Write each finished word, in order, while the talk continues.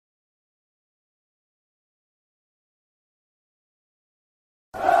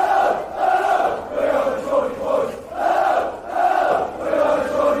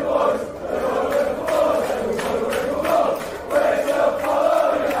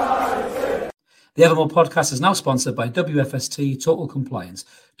The Evermore podcast is now sponsored by WFST Total Compliance.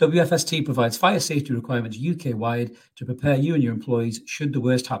 WFST provides fire safety requirements UK-wide to prepare you and your employees should the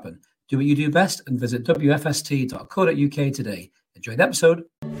worst happen. Do what you do best and visit wfst.co.uk today. Enjoy the episode.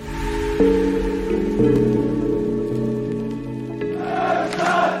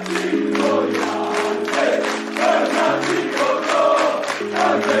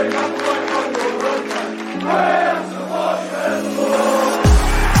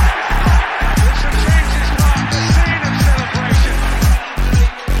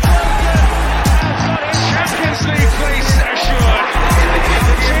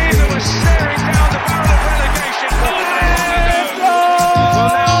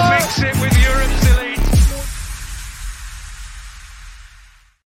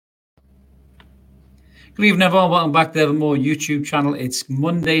 Good evening, everyone. Welcome back to the Evermore YouTube channel. It's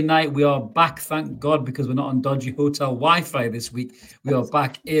Monday night. We are back, thank God, because we're not on dodgy hotel Wi-Fi this week. We are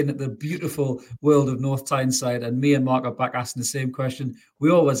back in the beautiful world of North Tyneside, and me and Mark are back asking the same question.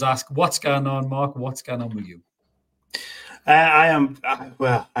 We always ask, what's going on, Mark? What's going on with you? I'm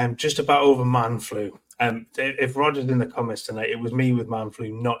just about over man flu. If Roger's in the comments tonight, it was me with man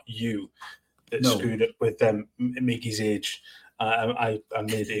flu, not you, that screwed up with Miggy's age. I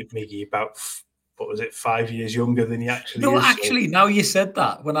made it Miggy about... 5 years younger than he actually is? No, actually, now you said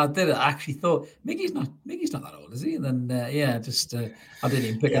that, when I did it, I actually thought Miggy's not that old, is he? And then I didn't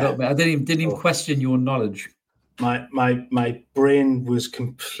even pick it up, mate. I didn't even question your knowledge. My brain was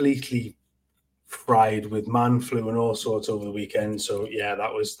completely fried with man flu and all sorts over the weekend. So yeah,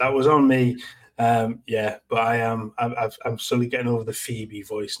 that was on me. But I'm slowly getting over the Phoebe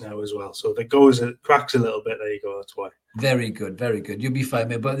voice now as well. So if it cracks a little bit, there you go. That's why. Very good, very good. You'll be fine,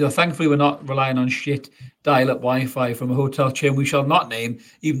 mate. But thankfully, we're not relying on shit dial-up Wi-Fi from a hotel chain we shall not name,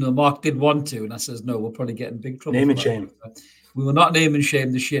 even though Mark did want to, and I says no, we'll probably get in big trouble. Name and shame. We will not name and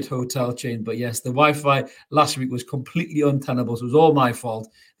shame the shit hotel chain, but yes, the Wi-Fi last week was completely untenable. So it was all my fault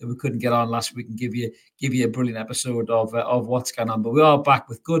that we couldn't get on last week and give you a brilliant episode of what's going on. But we are back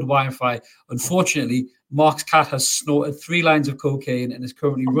with good Wi-Fi. Unfortunately, Mark's cat has snorted 3 lines of cocaine and is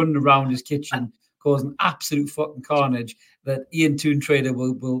currently running around his kitchen, causing absolute fucking carnage that Ian Toon Trader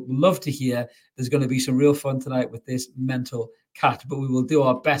will love to hear. There's going to be some real fun tonight with this mental cat, but we will do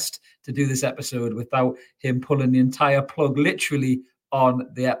our best to do this episode without him pulling the entire plug literally on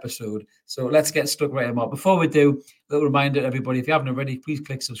the episode. So let's get stuck right in, Mark. Before we do, a little reminder to everybody, if you haven't already, please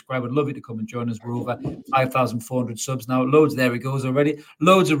click subscribe. I'd love you to come and join us. We're over 5,400 subs now. There he goes already.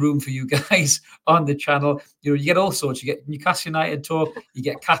 Loads of room for you guys on the channel. You get all sorts. You get Newcastle United talk, you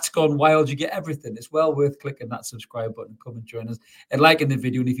get Cats Gone Wild, you get everything. It's well worth clicking that subscribe button. Come and join us and liking the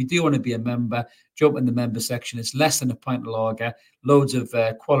video. And if you do want to be a member, jump in the member section. It's less than a pint of lager. Loads of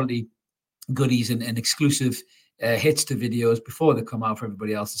quality goodies and exclusive hits to videos before they come out for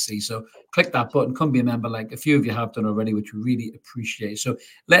everybody else to see. So click that button, come be a member, like a few of you have done already, which we really appreciate. So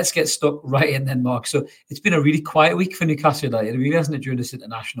let's get stuck right in then, Mark. So it's been a really quiet week for Newcastle United. It really hasn't it during this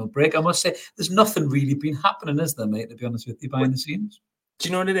international break. I must say, there's nothing really been happening, is there, mate, to be honest with you, behind the scenes? Do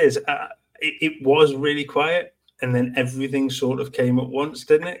you know what it is? It was really quiet, and then everything sort of came at once,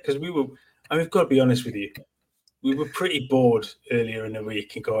 didn't it? Because we've got to be honest with you, we were pretty bored earlier in the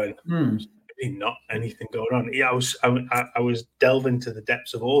week and going, not anything going on. Yeah, I was delving to the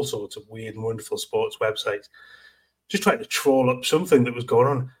depths of all sorts of weird and wonderful sports websites, just trying to trawl up something that was going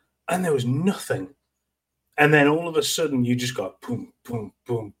on, and there was nothing. And then all of a sudden, you just got boom, boom,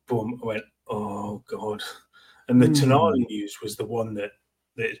 boom, boom. I went, oh God! And the TONALI news was the one that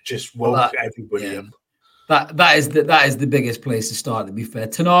just woke everybody up. That is the biggest place to start, to be fair.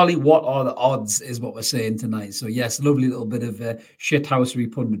 TONALI, what are the odds is what we're saying tonight. So yes, lovely little bit of shithousery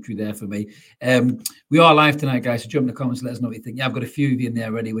punditry there for me. We are live tonight, guys, so jump in the comments and let us know what you think. Yeah, I've got a few of you in there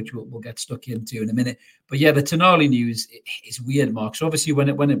already, which we'll get stuck into in a minute. But yeah, the TONALI news is weird, Mark. So obviously when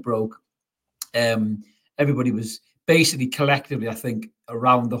it broke, everybody was basically collectively, I think,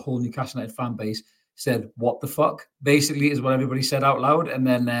 around the whole Newcastle United fan base said, what the fuck, basically, is what everybody said out loud. And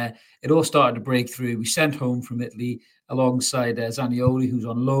then it all started to break through. We sent home from Italy alongside Zaniolo, who's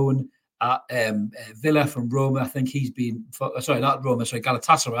on loan at Villa from Roma. I think he's been,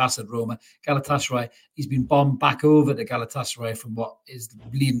 Galatasaray. I said Roma. Galatasaray. He's been bombed back over to Galatasaray from what is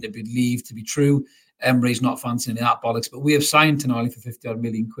leading to believe to be true. Emery's not fancying that bollocks, but we have signed TONALI for 50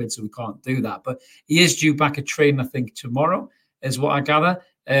 million quid, so we can't do that. But he is due back at training, I think, tomorrow, is what I gather.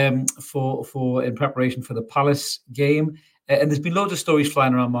 For in preparation for the Palace game. And there's been loads of stories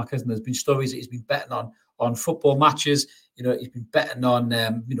flying around, Mark, hasn't there? There's been stories that he's been betting on on football matches. He's been betting on,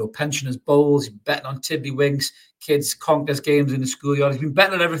 pensioners' bowls. He's been betting on tiddlywinks, kids' conkers games in the schoolyard. He's been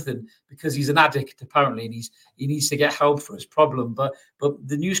betting on everything because he's an addict, apparently, and he needs to get help for his problem. But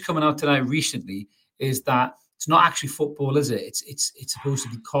the news coming out tonight recently is that it's not actually football, is it? It's supposed to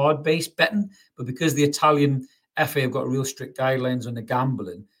be card-based betting, but because the Italian FA have got real strict guidelines on the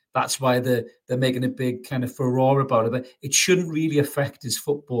gambling, that's why they're making a big kind of furore about it. But it shouldn't really affect his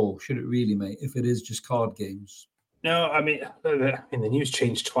football, should it really, mate, if it is just card games? No, I mean, the news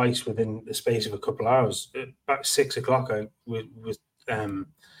changed twice within the space of a couple of hours. About 6 o'clock, I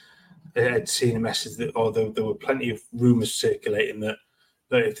had seen a message that, there were plenty of rumours circulating that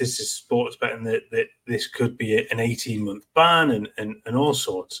if this is sports betting, that this could be an 18-month ban and all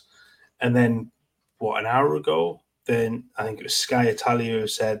sorts. And then, an hour ago, then I think it was Sky Italia who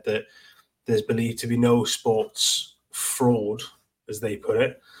said that there's believed to be no sports fraud, as they put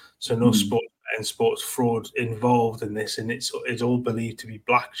it. So no sports and sports fraud involved in this, and it's all believed to be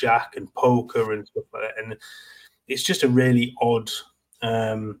blackjack and poker and stuff like that. And it's just a really odd,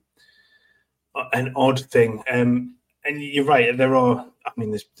 thing. And you're right.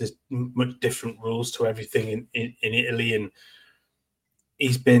 There's much different rules to everything in Italy, and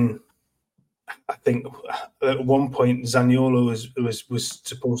he's been. I think at one point Zaniolo was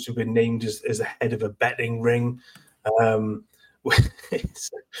supposed to have been named as the head of a betting ring. It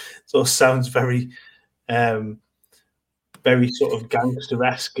sort of sounds very sort of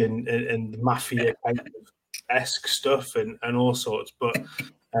gangster-esque and mafia kind of esque stuff and all sorts. But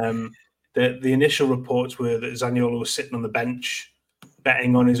the initial reports were that Zaniolo was sitting on the bench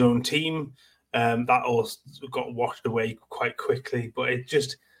betting on his own team. That all got washed away quite quickly. But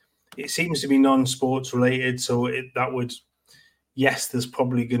it seems to be non-sports related. So there's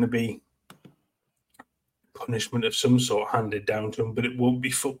probably going to be punishment of some sort handed down to him, but it won't be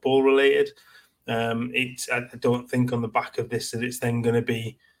football related. I don't think on the back of this that it's then going to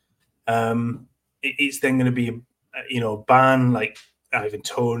be a ban like Ivan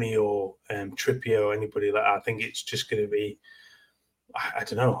Toney or Trippier or anybody like that. I think it's just going to be, I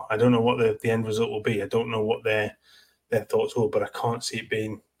don't know what the end result will be. I don't know what their thoughts will, but I can't see it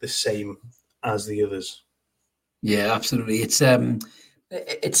being the same as the others. Yeah, absolutely.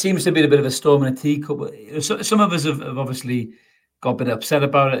 It seems to be a bit of a storm in a teacup. Some of us have obviously got a bit upset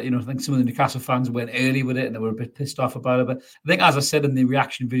about it. I think some of the Newcastle fans went early with it and they were a bit pissed off about it. But I think, as I said in the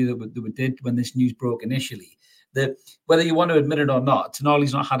reaction video that we did when this news broke initially, that whether you want to admit it or not,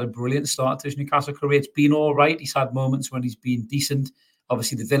 Tonali's not had a brilliant start to his Newcastle career. It's been all right. He's had moments when he's been decent.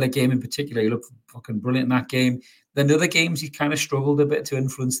 Obviously, the Villa game in particular, he looked fucking brilliant in that game. Then other games, he kind of struggled a bit to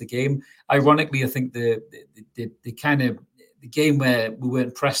influence the game. Ironically, I think the game where we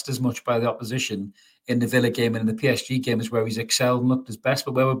weren't pressed as much by the opposition in the Villa game and in the PSG game is where he's excelled and looked his best.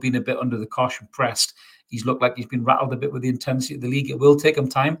 But where we've been a bit under the cosh and pressed, he's looked like he's been rattled a bit with the intensity of the league. It will take him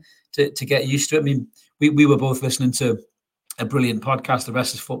time to get used to it. I mean, we were both listening to a brilliant podcast, The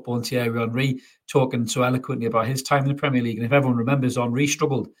Rest is Football, and Thierry Henry talking so eloquently about his time in the Premier League. And if everyone remembers, Henry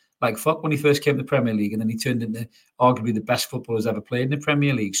struggled like fuck when he first came to the Premier League, and then he turned into arguably the best footballers ever played in the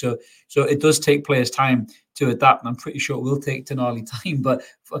Premier League. So it does take players time to adapt, and I'm pretty sure it will take Tonali time. But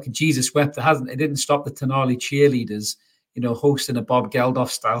fucking Jesus wept, it didn't stop the Tonali cheerleaders, hosting a Bob Geldof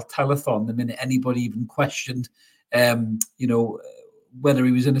style telethon the minute anybody even questioned, whether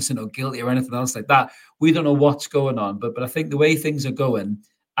he was innocent or guilty or anything else like that. We don't know what's going on, but I think the way things are going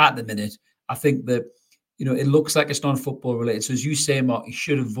at the minute, I think that it looks like it's non-football related. So as you say, Mark, you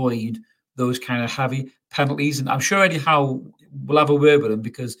should avoid those kind of heavy penalties. And I'm sure Eddie Howe will have a word with him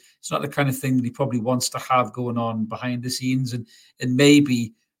because it's not the kind of thing that he probably wants to have going on behind the scenes. And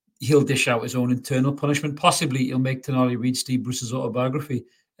maybe he'll dish out his own internal punishment. Possibly he'll make Tonali read Steve Bruce's autobiography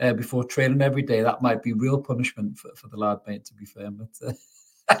before training every day. That might be real punishment for the lad, mate, to be fair. But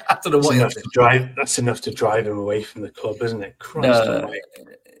I don't know what enough to drive. That's enough to drive him away from the club, isn't it? Christ almighty.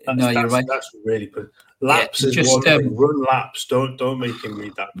 You're right. That's really good. Laps is one thing. Run laps. Don't make him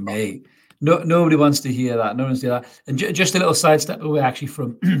read that. Mate, nobody wants to hear that. No one wants to hear that. And just a little sidestep away, actually,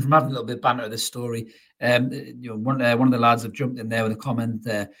 from having a little bit of banter of this story. One of the lads have jumped in there with a comment.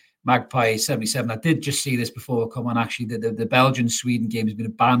 Magpie 77. I did just see this before I come on. Actually, the Belgian-Sweden game has been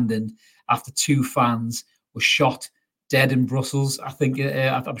abandoned after 2 fans were shot dead in Brussels. I think they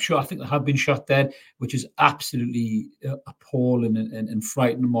have been shot dead, which is absolutely appalling and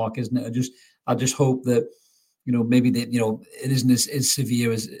frightening, Mark, isn't it? I just hope that maybe it isn't as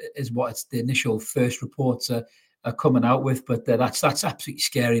severe as what the initial first reports are coming out with. But that's absolutely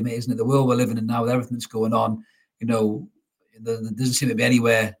scary, mate, isn't it? The world we're living in now, with everything that's going on, there doesn't seem to be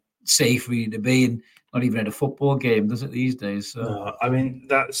anywhere safe really to be in, not even at a football game, does it these days? So. No, I mean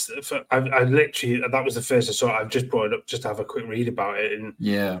I literally, that was the first I saw. I've just brought it up just to have a quick read about it, and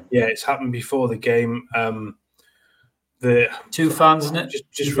yeah, it's happened before the game. The two fans, isn't it?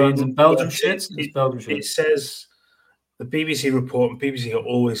 Just two fans in Belgian shirts. It says the BBC report, and BBC are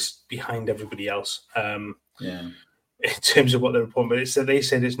always behind everybody else. In terms of what they're reporting, but they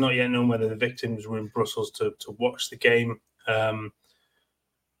said it's not yet known whether the victims were in Brussels to watch the game. But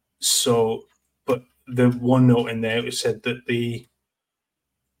the one note in there, it said that the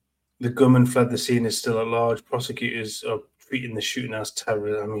gunman fled the scene is still at large. Prosecutors are treating the shooting as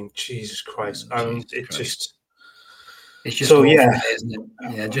terror. I mean, Jesus Christ. It's just so awful, isn't it?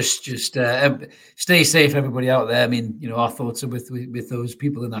 Yeah, just stay safe, everybody out there. I mean, our thoughts are with those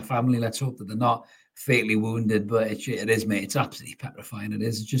people in their family. Let's hope that they're not fatally wounded, but it is, mate. It's absolutely petrifying. It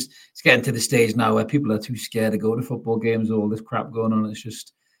is. It's getting to the stage now where people are too scared to go to football games. All this crap going on. It's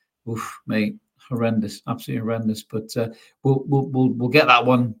just, oof, mate, horrendous, absolutely horrendous. But we'll get that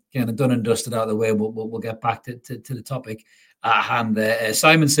one kind of done and dusted out of the way. We'll get back to the topic at hand. There,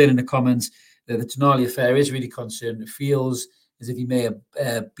 Simon said in the comments that the Tonali affair is really concerning. It feels as if he may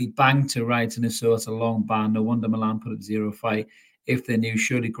be banged to rights in a sort of long ban. No wonder Milan put up 0 fight. If they knew,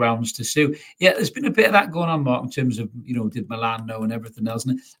 surely grounds to sue. Yeah, there's been a bit of that going on, Mark, in terms of, did Milan know and everything else.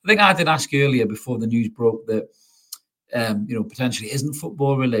 And I think I did ask earlier before the news broke that, potentially isn't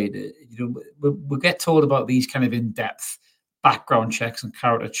football related. We'll get told about these kind of in-depth background checks and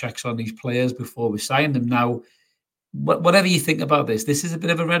character checks on these players before we sign them. Now, whatever you think about this is a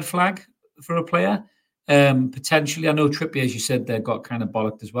bit of a red flag for a player. Potentially, I know Trippier, as you said, they got kind of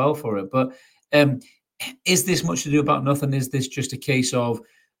bollocked as well for it, but is this much to do about nothing? Is this just a case of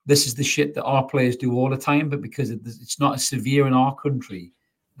this is the shit that our players do all the time, but because it's not as severe in our country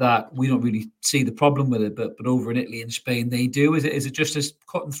that we don't really see the problem with it, but over in Italy and Spain they do? Is it just as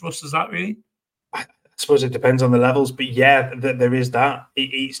cut and thrust as that, really? I suppose it depends on the levels, but yeah, there is that.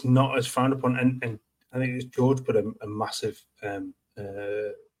 It's not as frowned upon, and I think George put a massive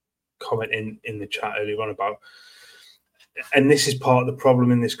comment in the chat earlier on about. And this is part of the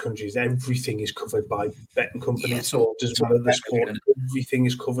problem in this country: is everything is covered by betting companies. Everything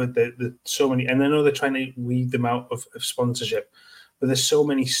is covered. There's so many, and I know they're trying to weed them out of sponsorship, but there's so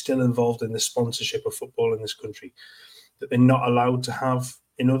many still involved in the sponsorship of football in this country that they're not allowed to have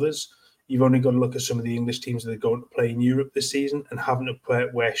in others. You've only got to look at some of the English teams that are going to play in Europe this season and having to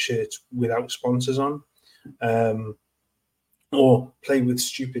wear shirts without sponsors on. Or play with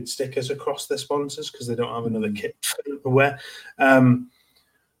stupid stickers across their sponsors because they don't have another kit to wear. And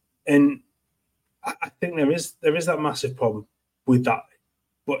I think there is that massive problem with that.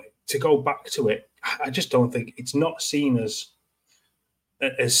 But to go back to it, I just don't think it's not seen as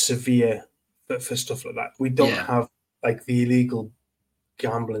severe for stuff like that. We don't have like the illegal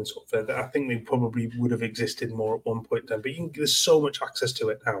gambling stuff there. I think they probably would have existed more at one point in time. But there's so much access to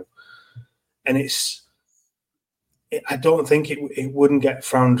it now. And I don't think it wouldn't get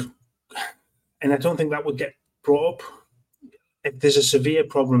frowned, and I don't think that would get brought up. If there's a severe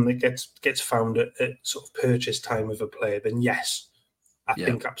problem that gets found at sort of purchase time of a player, then yes, I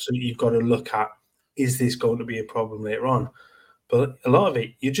think absolutely you've got to look at, is this going to be a problem later on? But a lot of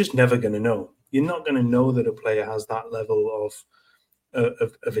it, you're just never going to know. You're not going to know that a player has that level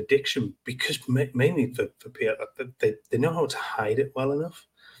of addiction because mainly for people, they know how to hide it well enough,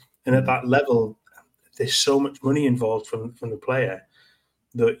 and at that level, there's so much money involved from the player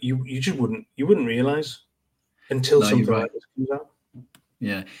that you just wouldn't realize until something like this comes out.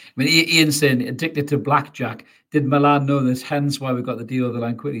 Yeah, I mean, Ian's saying addicted to blackjack. Did Milan know this? Hence why we got the deal of the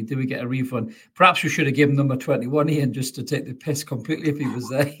line quickly. Did we get a refund? Perhaps we should have given number 21 Ian just to take the piss completely if he was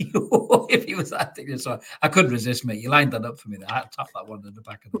there. If he was acting. So I couldn't resist, mate. You lined that up for me. I had to tap that one in the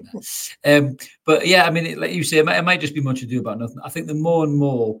back of the net. But yeah, I mean, like you say, it might just be much ado about nothing. I think the more and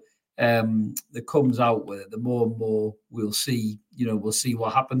more that comes out with it, the more and more we'll see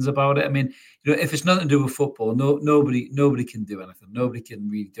what happens about it. I mean, if it's nothing to do with football, nobody can do anything. Nobody can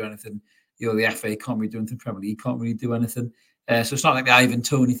really do anything. The FA can't really do anything. Premier League can't really do anything. So it's not like the Ivan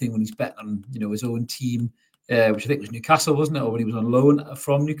Toney thing when he's betting on his own team, which I think was Newcastle, wasn't it? Or when he was on loan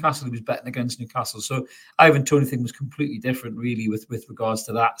from Newcastle, he was betting against Newcastle. So Ivan Toney thing was completely different, really, with regards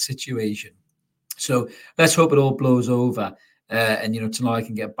to that situation. So let's hope it all blows over. And Tonali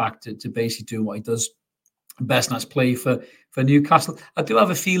can get back to basically doing what he does best, and that's play for Newcastle. I do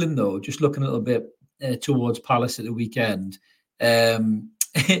have a feeling, though, just looking a little bit towards Palace at the weekend,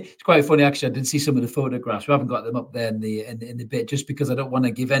 It's quite funny actually. I did see some of the photographs. We haven't got them up there in the bit, just because I don't want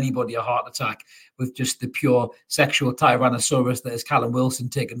to give anybody a heart attack with just the pure sexual tyrannosaurus that is Callum Wilson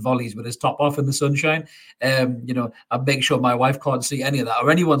taking volleys with his top off in the sunshine. I'd make sure my wife can't see any of that,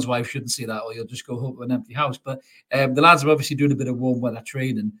 or anyone's wife shouldn't see that, or you'll just go home to an empty house. But the lads are obviously doing a bit of warm weather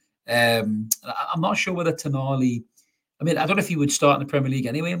training. I'm not sure whether TONALI. I mean, I don't know if he would start in the Premier League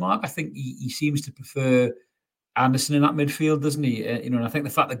anyway, Mark. I think he seems to prefer Anderson in that midfield, doesn't he? And I think the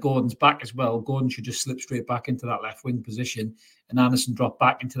fact that Gordon's back as well, Gordon should just slip straight back into that left wing position, and Anderson drop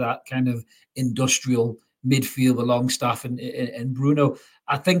back into that kind of industrial midfield with Longstaff and Bruno.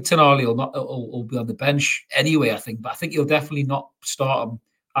 I think Tonali will be on the bench anyway. I think, but I think he'll definitely not start him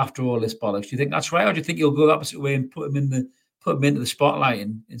after all this bollocks. Do you think that's right, or do you think he'll go the opposite way and put him into the spotlight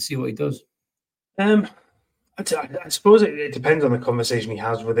and see what he does? I suppose it depends on the conversation he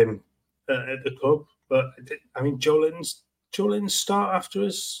has with him at the club. But I mean, Joelinton's start after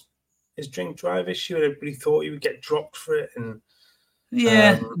his drink drive issue, and everybody thought he would get dropped for it. And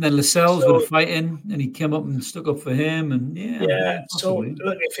and then Lascelles with a fight in, and he came up and stuck up for him. And so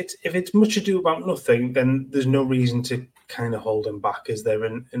look, if it's much ado about nothing, then there's no reason to kind of hold him back, is there?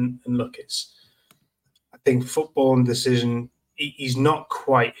 And look, I think football and decision, he's not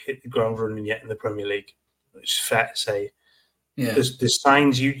quite hit the ground running yet in the Premier League. It's fair to say. Yeah. There's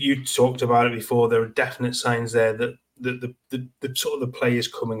signs, you talked about it before. There are definite signs there that the sort of the players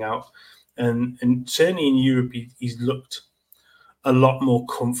coming out, and certainly in Europe he's looked a lot more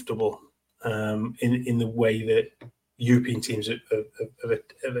comfortable in the way that European teams have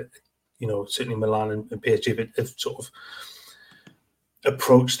certainly Milan and PSG have sort of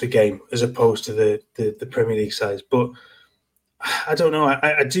approached the game as opposed to the Premier League sides. But I don't know.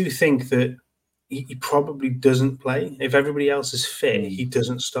 I do think that he probably doesn't play. If everybody else is fit, he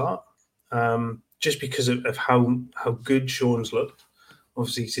doesn't start. Just because of how good Sean's looked,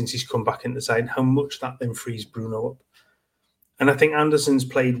 obviously, since he's come back into the side, how much that then frees Bruno up. And I think Anderson's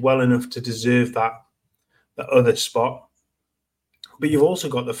played well enough to deserve that other spot. But you've also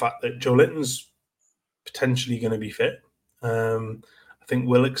got the fact that Joelinton's potentially going to be fit. I think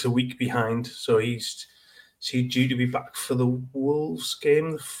Willock's a week behind, so he's due to be back for the Wolves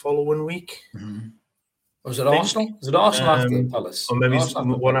game the following week. Mm-hmm. Was it Arsenal? Was it Arsenal after Palace? Or maybe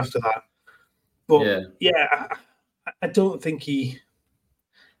one after that. But I don't think he.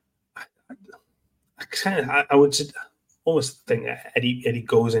 I would almost think Eddie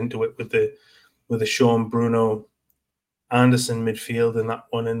goes into it with the Sean, Bruno, Anderson midfield in that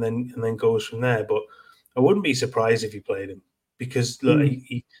one, and then goes from there. But I wouldn't be surprised if he played him, because look,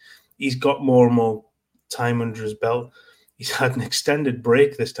 he's got more and more time under his belt. He's had an extended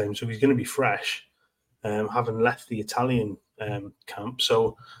break this time, so he's going to be fresh, having left the Italian camp.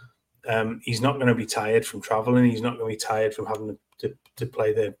 So he's not going to be tired from traveling. He's not going to be tired from having to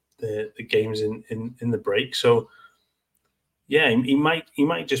play the games in the break. So yeah, he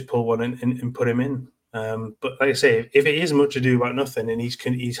might just pull one and put him in. But like I say, if it is much ado about nothing, and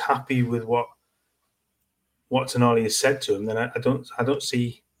he's happy with what Tonali has said to him, then I don't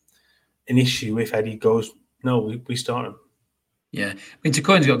see an issue if Eddie goes, no, we start him. Yeah, I mean,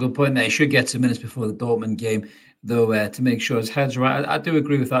 Tacoin's got a good point there. He should get some minutes before the Dortmund game, though, to make sure his head's right. I do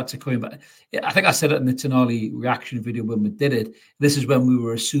agree with that, Tacoin, but yeah, I think I said it in the Tonali reaction video when we did it. This is when we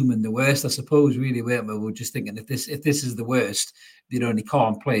were assuming the worst, I suppose, really, weren't we? We were just thinking if this is the worst, and he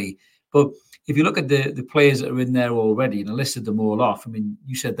can't play. But if you look at the players that are in there already, and I listed them all off, I mean,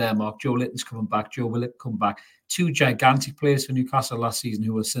 you said there, Mark, Joelinton's coming back, Joe Willock come back. Two gigantic players for Newcastle last season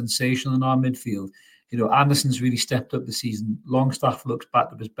who were sensational in our midfield. Anderson's really stepped up this season. Longstaff looks back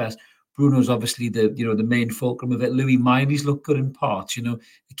to his best. Bruno's obviously the main fulcrum of it. Louis Miley's looked good in parts. The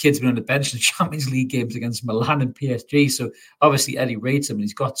kid's been on the bench in the Champions League games against Milan and PSG. So obviously Eddie rates him and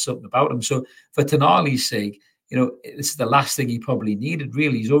he's got something about him. So for Tonali's sake, this is the last thing he probably needed,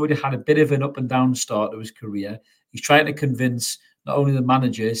 really. He's already had a bit of an up and down start to his career. He's trying to convince not only the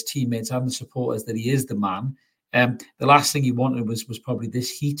manager, his teammates and the supporters that he is the man. The last thing he wanted was probably this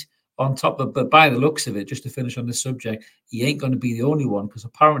heat on top of, but by the looks of it, just to finish on this subject, he ain't going to be the only one, because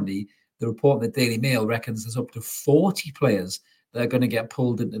apparently the report in the Daily Mail reckons there's up to 40 players that are going to get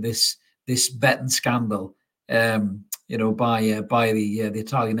pulled into this betting scandal, by the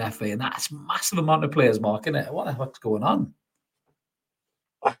Italian FA, and that's a massive amount of players, Mark, isn't it? What the heck's going on?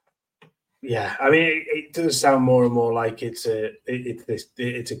 Yeah, I mean, it does sound more and more like it's a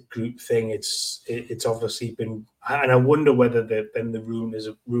group thing. It's obviously been, and I wonder whether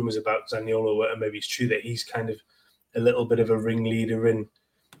the rumors about Zaniolo, maybe it's true that he's kind of a little bit of a ringleader in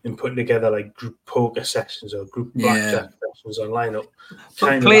putting together like group poker sessions or group blackjack sessions online.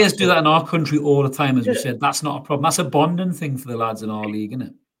 But players do that in our country all the time, as we said. That's not a problem. That's a bonding thing for the lads in our league, isn't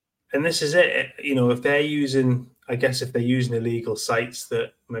it? And this is it. If they're using, I guess, if they're using illegal sites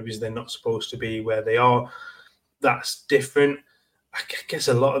that maybe they're not supposed to be where they are, that's different. I guess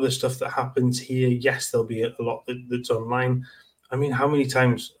a lot of the stuff that happens here, yes, there'll be a lot that's online. I mean, how many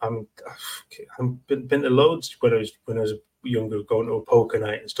times I've been to loads when I was younger, going to a poker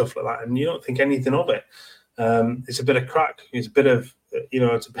night and stuff like that, and you don't think anything of it. It's a bit of crack. It's a bit of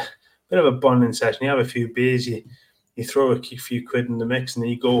it's a bit of a bonding session. You have a few beers, you throw a few quid in the mix, and then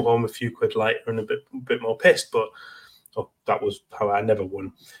you go home a few quid lighter and a bit more pissed. But that was how I never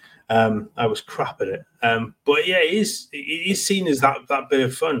won. I was crap at it. But yeah, it is seen as that bit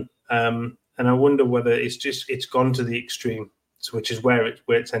of fun. And I wonder whether it's gone to the extreme, which is where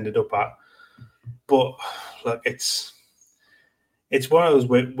it's ended up at. But look, it's one of those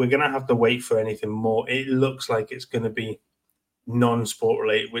we're going to have to wait for anything more. It looks like it's going to be non-sport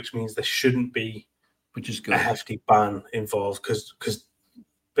related, which means there shouldn't be a hefty ban involved. Because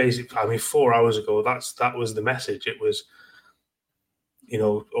basically, I mean, 4 hours ago, that was the message. It was,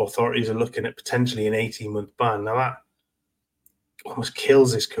 authorities are looking at potentially an 18-month ban. Now that almost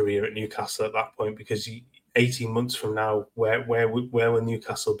kills his career at Newcastle at that point, because 18 months from now, where will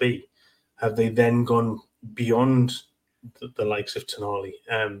Newcastle be? Have they then gone beyond the likes of Tonali?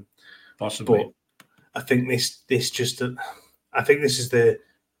 Possibly. But I think I think this is the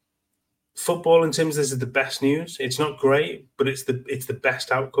football in terms. This is the best news. It's not great, but it's the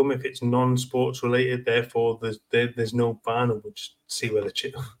best outcome if it's non-sports related. Therefore, there's no ban, and we'll just see where the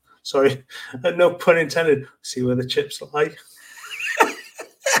chip. Sorry, no pun intended. See where the chips lie.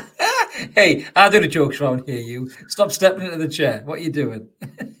 Hey, I do the jokes around here. You stop stepping into the chair. What are you doing?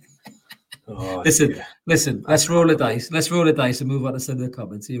 Oh, listen. Let's roll the dice. Let's roll the dice and move on to some of the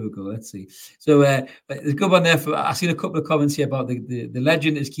comments. Here we go. Let's see. So there's a good one there. I've seen a couple of comments here about the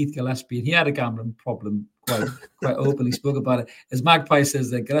legend is Keith Gillespie, and he had a gambling problem. Quite openly spoke about it. As Magpie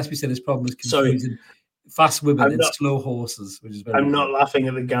says, that Gillespie said his problem was confusing fast women and slow horses, which is very. I'm not laughing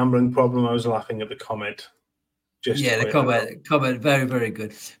at the gambling problem. I was laughing at the comment. The comment, very, very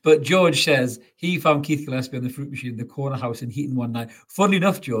good. But George says he found Keith Gillespie on the fruit machine in the corner house in Heaton one night. Funnily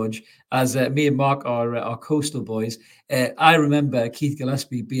enough, George, as me and Mark are coastal boys, I remember Keith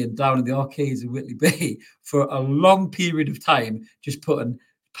Gillespie being down in the arcades in Whitley Bay for a long period of time, just putting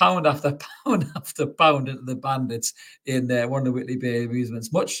pound after pound after pound into the bandits in one of the Whitley Bay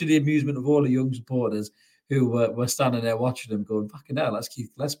amusements, much to the amusement of all the young supporters who were standing there watching him going, fucking hell, that's Keith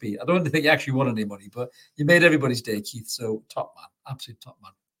Gillespie. I don't think you actually won any money, but you made everybody's day, Keith. So top man, absolute top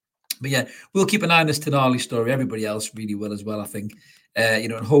man. But yeah, we'll keep an eye on this Tonali story. Everybody else really will as well, I think.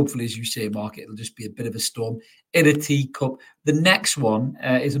 And hopefully, as you say, Mark, it'll just be a bit of a storm in a teacup. The next one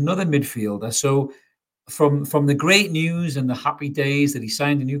is another midfielder. So from the great news and the happy days that he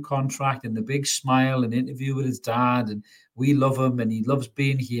signed a new contract and the big smile and interview with his dad, and we love him and he loves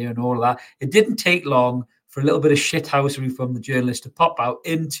being here and all that, it didn't take long for a little bit of shithousery from the journalist to pop out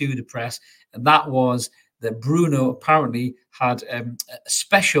into the press. And that was that Bruno apparently had a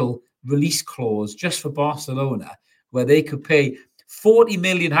special release clause just for Barcelona, where they could pay 40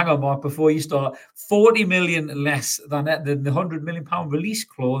 million, hang on, Mark, before you start, 40 million less than the £100 million release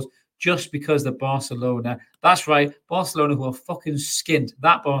clause, just because the Barcelona, that's right, Barcelona, who are fucking skint,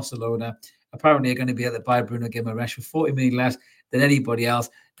 that Barcelona, apparently are going to be able to buy Bruno Guimaraes for 40 million less than anybody else.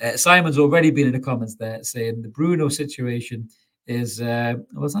 Simon's already been in the comments there saying the Bruno situation is affling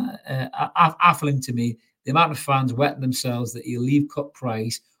to me. The amount of fans wetting themselves that he'll leave cut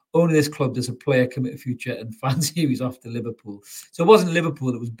price. Only this club does a player commit a future, and fans here he's off to Liverpool. So it wasn't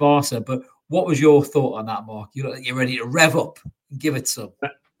Liverpool, it was Barca. But what was your thought on that, Mark? You look like you're ready to rev up and give it some.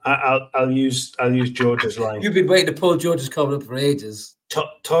 I'll use George's line. You've been waiting to pull George's comment up for ages.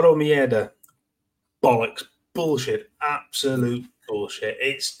 Toro Mierda, bollocks, bullshit, absolute bullshit.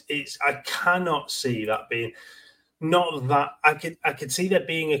 It's I cannot see that being not that. I could see there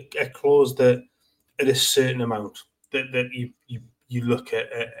being a clause that at a certain amount that you look at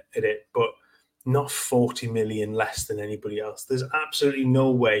it, but not 40 million less than anybody else. There's absolutely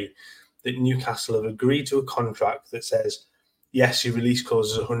no way that Newcastle have agreed to a contract that says, yes, your release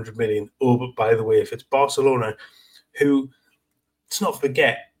clause is 100 million. Oh, but by the way, if it's Barcelona, who, let's not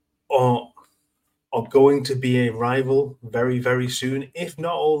forget, are going to be a rival very, very soon, if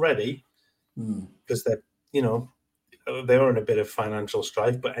not already, because they're in a bit of financial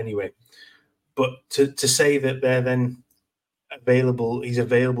strife. But anyway, but to say that they're then he's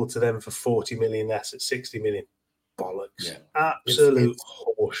available to them for 40 million less at 60 million, bollocks. Yeah. Absolute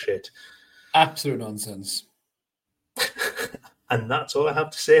horseshit. Absolute nonsense. And that's all I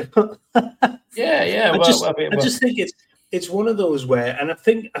have to say about that. Yeah. I just think it's one of those where, and I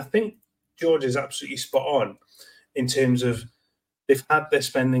think George is absolutely spot on in terms of they've had their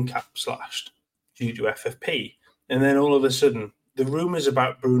spending cap slashed due to FFP, and then all of a sudden the rumours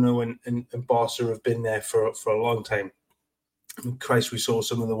about Bruno and Barca have been there for a long time. I mean, Christ, we saw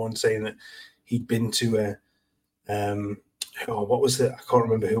some of the ones saying that he'd been to what was it? I can't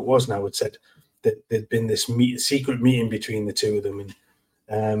remember who it was now. It said that there'd been this secret meeting between the two of them,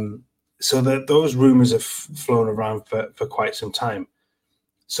 and so that those rumours have flown around for quite some time.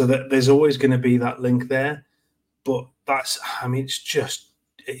 So that there's always going to be that link there, but it's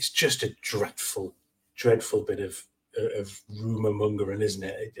just a dreadful bit of rumour mongering, isn't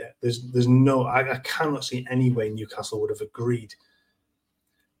it? There's no, I cannot see any way Newcastle would have agreed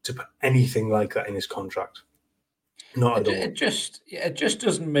to put anything like that in his contract. Not at all. It just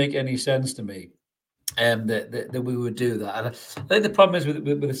doesn't make any sense to me. That we would do that. And I think the problem is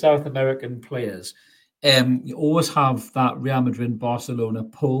with the South American players, you always have that Real Madrid, Barcelona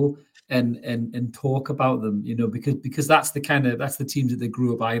pull and talk about them, because that's the teams that they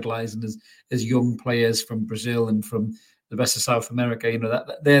grew up idolizing as young players from Brazil and from the rest of South America.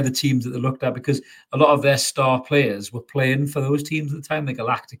 That they're the teams that they looked at because a lot of their star players were playing for those teams at the time, like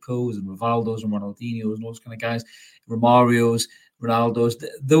Galacticos and Rivaldos and Ronaldinhos and those kind of guys, Romarios, Ronaldo's.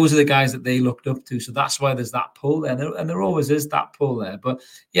 Those are the guys that they looked up to. So that's why there's that pull there. And there always is that pull there. But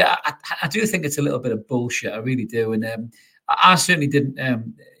yeah, I do think it's a little bit of bullshit. I really do. And I certainly didn't,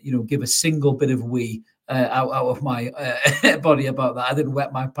 give a single bit of wee out of my body about that. I didn't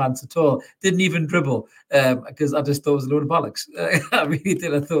wet my pants at all. Didn't even dribble because I just thought it was a load of bollocks. I really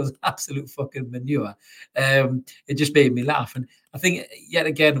did. I thought it was absolute fucking manure. It just made me laugh. And I think yet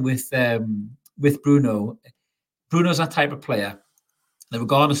again with Bruno, Bruno's that type of player that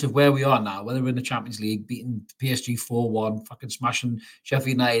regardless of where we are now, whether we're in the Champions League, beating PSG 4-1, fucking smashing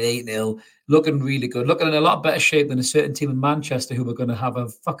Sheffield United 8-0, looking really good, looking in a lot better shape than a certain team in Manchester who we're going to have a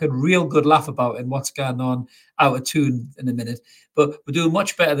fucking real good laugh about in what's going on out of tune in a minute. But we're doing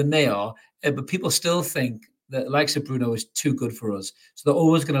much better than they are. But people still think that the likes of Bruno is too good for us. So they're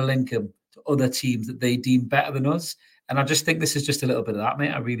always going to link him to other teams that they deem better than us. And I just think this is just a little bit of that,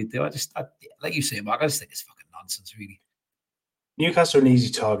 mate. I really do. Like you say, Mark, I just think it's fucking nonsense, really. Newcastle are an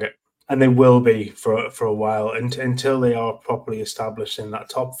easy target, and they will be for a while until they are properly established in that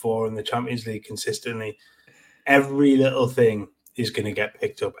top four in the Champions League consistently. Every little thing is going to get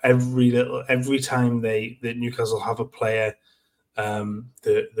picked up. Every time that Newcastle have a player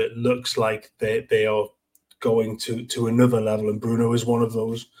that looks like they are going to another level, and Bruno is one of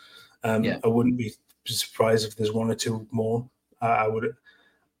those. I wouldn't be surprised if there's one or two more. I would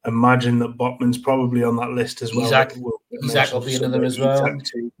imagine that Botman's probably on that list as well. Isaac will be another as well.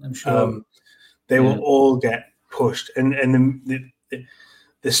 I'm sure they will all get pushed, and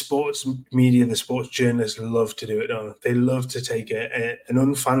the sports media, the sports journalists love to do it. Don't they? They love to take an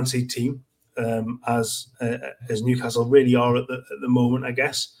unfancied team, as Newcastle really are at the moment, I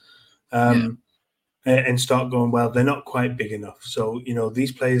guess, and start going, well, they're not quite big enough. So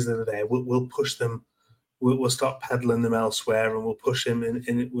these players that are there, we'll push them. We'll start peddling them elsewhere, and we'll push them. And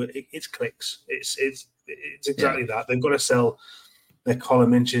it's clicks. It's exactly that. They've got to sell their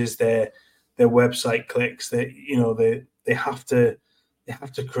column inches, their website clicks. They have to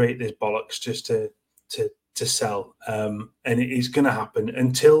create this bollocks just to sell. And it is going to happen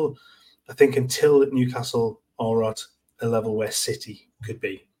until Newcastle are at a level where City could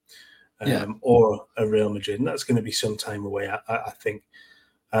be, or a Real Madrid, and that's going to be some time away. I think.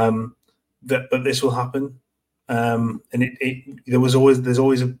 But this will happen, and there's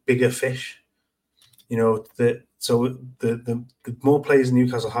always a bigger fish, So the more players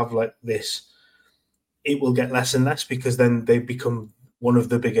Newcastle have like this, it will get less and less because then they become one of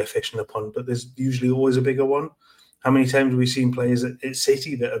the bigger fish in the pond. But there's usually always a bigger one. How many times have we seen players at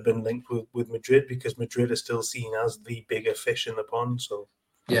City that have been linked with Madrid because Madrid are still seen as the bigger fish in the pond? So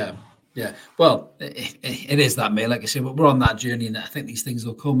yeah. Well, it is that, mate. Like I said, we're on that journey, and I think these things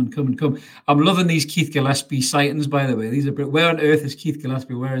will come and come and come. I'm loving these Keith Gillespie sightings, by the way. These are where on earth is Keith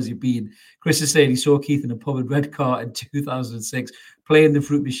Gillespie? Where has he been? Chris is saying he saw Keith in a pub at Redcar in 2006, playing the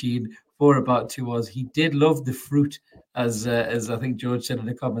fruit machine for about 2 hours. He did love the fruit, as I think George said in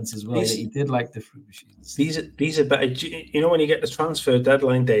the comments as well. He did like the fruit machines. These are better. When you get the transfer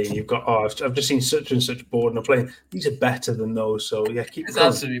deadline day and you've got, I've just seen such and such board and I'm playing. These are better than those. So yeah, keep it's going.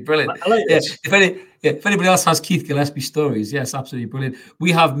 Absolutely brilliant. I like this. If anybody else has Keith Gillespie stories, yes, absolutely brilliant.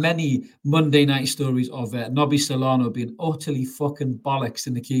 We have many Monday night stories of Nobby Solano being utterly fucking bollocks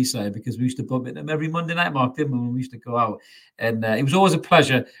in the quayside because we used to bump into him every Monday night, Mark, didn't we, when we used to go out. And it was always a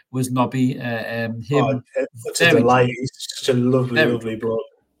pleasure, was Nobby. It's a delight. He's such a lovely bloke.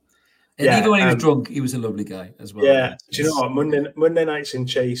 And even when he was drunk, he was a lovely guy as well. Yeah, do you know what? Monday nights in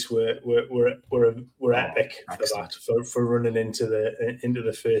Chase were epic for that, for running into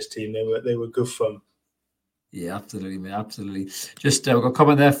the first team. They were good fun. Yeah, absolutely, mate. Absolutely. Just we've got a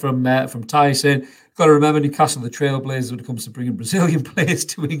comment there from Ty saying, got to remember Newcastle, the trailblazers when it comes to bringing Brazilian players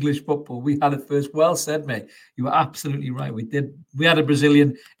to English football. We had it first. Well said, mate. You were absolutely right. We did. We had a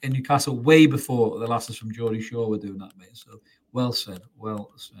Brazilian in Newcastle way before the lasses from Geordie Shore were doing that, mate. So well said.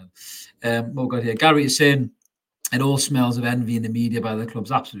 Well said. What we got here? Gary is saying, it all smells of envy in the media by the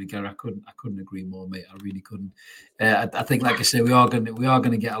clubs. Absolutely, Gary. I couldn't agree more, mate. I really couldn't. I think, like I say, we are going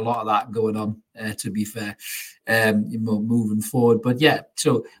to get a lot of that going on. To be fair, moving forward. But yeah,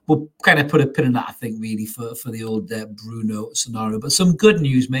 so we'll kind of put a pin in that. I think really for the old Bruno scenario. But some good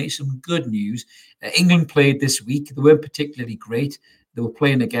news, mate. Some good news. England played this week. They weren't particularly great. They were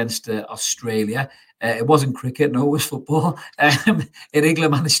playing against Australia. It wasn't cricket, no, it was football. And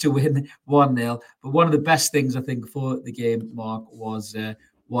England managed to win 1-0. But one of the best things, I think, for the game, Mark, was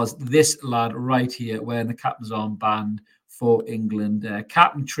this lad right here wearing the captain's armband for England.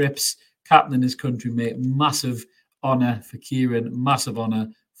 Captain Trips, captain his country, mate. Massive honour for Kieran, massive honour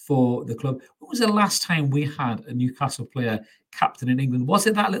for the club. When was the last time we had a Newcastle player captain in England? Was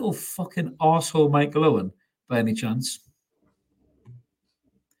it that little fucking arsehole Michael Owen, by any chance?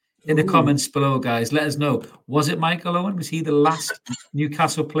 In the comments below, guys, let us know. Was it Michael Owen? Was he the last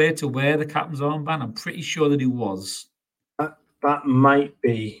Newcastle player to wear the captain's armband? I'm pretty sure that he was. That might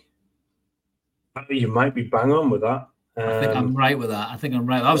be. You might be bang on with that. I think I'm right with that. I think I'm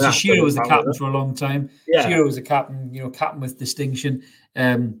right. Obviously, Shearer was the captain for a long time. Yeah. Shearer was a captain, captain with distinction.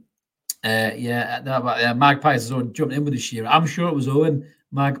 Magpies has already jumped in with the Shearer. I'm sure it was Owen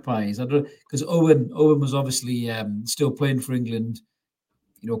Magpies. I don't, because Owen was obviously still playing for England.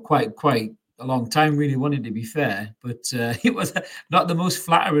 Quite a long time, really, wanted to be fair, but it was not the most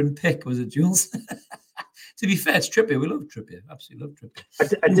flattering pick, was it, Jules? To be fair, it's Trippier. We love Trippier. Absolutely love Trippier.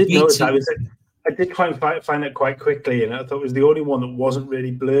 I did notice that. I did try and find it quite quickly, and I thought it was the only one that wasn't really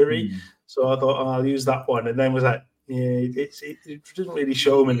blurry. So I thought, I'll use that one, and then was like, it doesn't really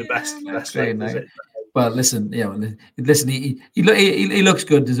show him in the best light, does it? Well, listen, he looks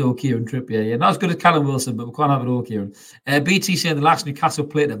good as all Kieran Trippier. Yeah, not as good as Callum Wilson, but we can't have it all, Kieran. BT saying the last Newcastle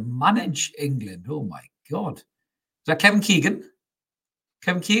player to manage England. Oh my God, is that Kevin Keegan?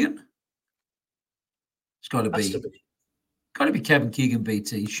 Kevin Keegan? It's got to be. Got to be Kevin Keegan,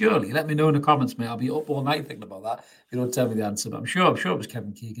 BT. Surely, let me know in the comments, mate. I'll be up all night thinking about that. If you don't tell me the answer, but I'm sure it was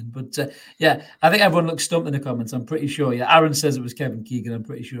Kevin Keegan. But yeah, I think everyone looks stumped in the comments. I'm pretty sure. Yeah, Aaron says it was Kevin Keegan. I'm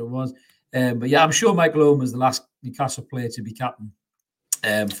pretty sure it was. But yeah, I'm sure Michael Owen was the last Newcastle player to be captain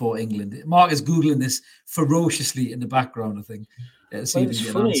for England. Mark is Googling this ferociously in the background, I think. It's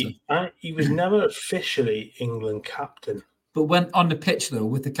funny. He was never officially England captain. But when on the pitch, though,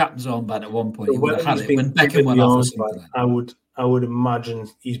 with the captain's armband at one point, he would have had it. When Beckham went off or something like that. I would imagine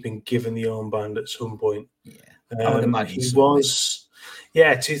he's been given the armband at some point. Yeah, I would imagine he was.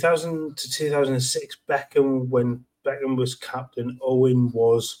 Yeah, 2000 to 2006, Beckham, when Beckham was captain, Owen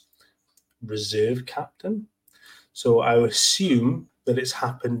was reserve captain. So I assume that it's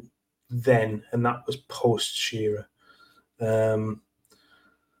happened then, and that was post Shearer.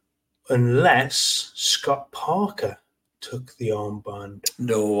 Unless Scott Parker took the armband.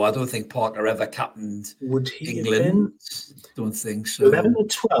 No, I don't think Parker ever captained England. Don't think so. 11 to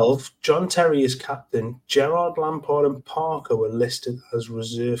 12, John Terry is captain. Gerrard, Lampard and Parker were listed as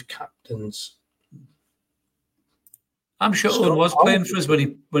reserve captains. I'm sure Owen was playing for us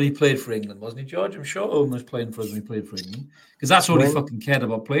when he played for England, wasn't he, George? I'm sure Owen was playing for us when he played for England. Because that's all he fucking cared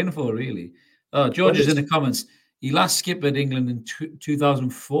about playing for, really. George is in the comments. He last skipped at England in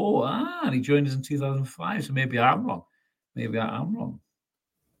 2004. And he joined us in 2005. So maybe I'm wrong.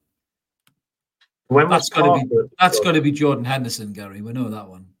 That's got to be Jordan Henderson, Gary. We know that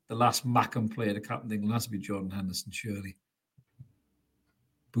one. The last Mackham player to captain England has to be Jordan Henderson, surely.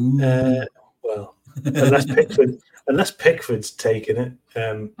 Well, unless Pickford's taken it.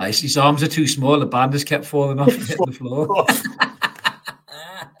 His arms are too small. The band just kept falling off and hitting the floor.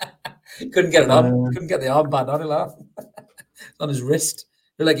 Couldn't get it on. Couldn't get the armband on. He laughed. It's on his wrist.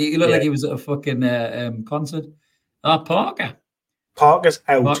 He looked like he was at a fucking concert. Parker. Parker's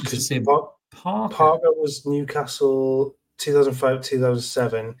out. Parker was Newcastle 2005,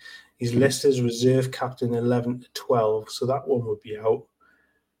 2007. He's listed as reserve captain 11 to 12, so that one would be out.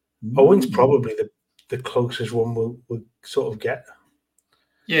 Owen's probably the closest one we'll sort of get.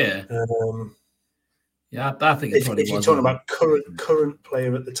 Yeah. Yeah, I think it probably if you're talking about current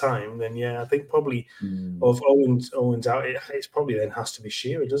player at the time, then yeah, I think probably of Owen's out. It's probably then has to be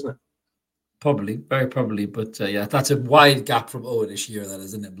Shearer, doesn't it? Probably, very probably. But yeah, that's a wide gap from Owen this year, that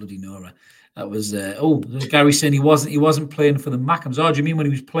isn't it? Bloody Nora. That was Gary saying he wasn't playing for the Mackhams. Oh, do you mean when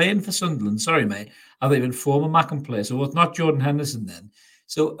he was playing for Sunderland? Sorry, mate. I thought he was former Mackham player. So it was not Jordan Henderson then.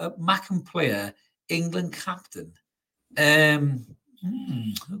 So a Mackham player, England captain.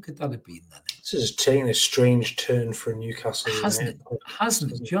 Who could that have been then? This is taking a strange turn for Newcastle. Hasn't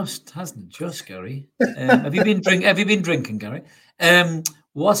it just, Gary? Have you been drinking, Gary?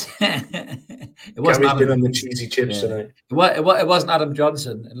 What? It wasn't Gary's been on the cheesy chips tonight. It wasn't Adam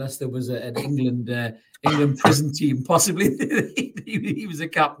Johnson, unless there was an England prison team, possibly he was a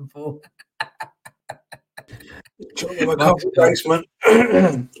captain for. Thanks, man.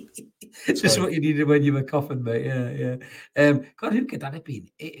 Just what you needed when you were coughing, mate. Yeah. God, who could that have been?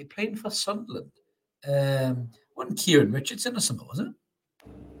 Playing for Sunderland. Wasn't Kieran Richardson or something, was it?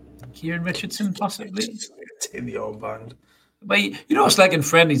 Kieran Richardson, possibly. In the armband. But you know, it's like in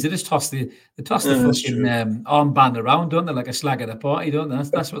friendlies, they just toss the fucking armband around, don't they? Like a slag at a party, don't they?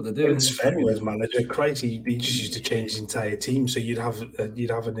 That's what they do. Fenway's manager, Christ, he just used to change his entire team, so you'd have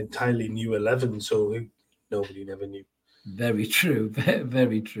an entirely new 11. So nobody never knew. Very true,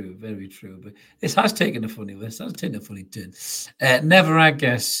 very true. But this has taken a funny turn. Never, I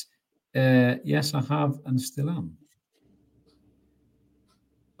guess. Yes, I have and still am.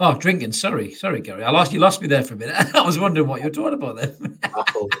 Oh, drinking. Sorry, Gary. You lost me there for a minute. I was wondering what you're talking about then.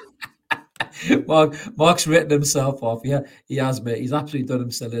 Mark's written himself off. Yeah, he has, mate. He's absolutely done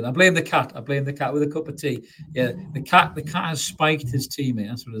himself in. I blame the cat with a cup of tea. Yeah, the cat has spiked his tea,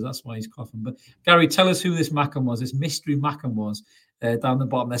 mate. That's why he's coughing. But Gary, tell us who this Mackham was, this mystery Mackham was down the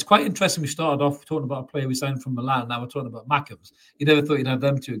bottom. That's quite interesting. We started off talking about a player we signed from Milan. Now we're talking about Mackhams. You never thought you'd have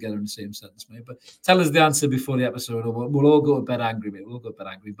them two together in the same sentence, mate. But tell us the answer before the episode, or we'll all go to bed angry, mate. We'll all go to bed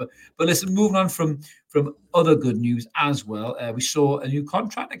angry. But listen, moving on from other good news as well, we saw a new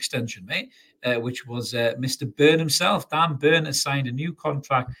contract extension, mate, which was Mr. Byrne himself. Dan Byrne has signed a new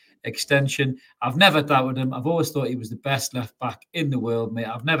contract extension. I've never doubted him. I've always thought he was the best left back in the world, mate.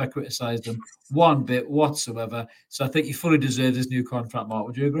 I've never criticised him one bit whatsoever. So I think he fully deserves his new contract, Mark.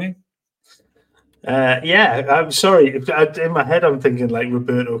 Would you agree? Yeah, I'm sorry. In my head, I'm thinking like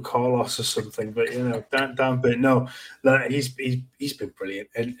Roberto Carlos or something, but Dan Byrne. No, he's been brilliant.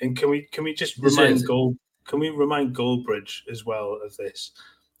 And can we just remind Goldbridge as well of this,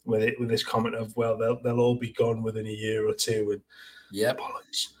 with this comment of, well, they'll all be gone within a year or two, and yeah,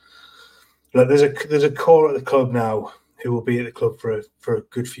 bollocks. Look, there's a core at the club now who will be at the club for a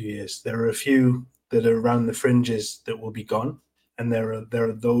good few years. There are a few that are around the fringes that will be gone, and there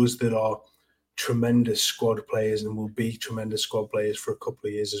are those that are tremendous squad players and will be tremendous squad players for a couple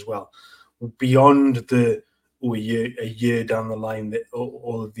of years as well. Beyond a year down the line, that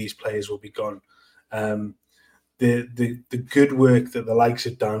all of these players will be gone. The good work that the likes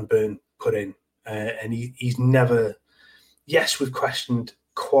of Dan Byrne put in, and he's never. Yes, we've questioned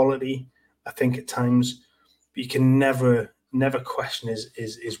quality, I think, at times, but you can never question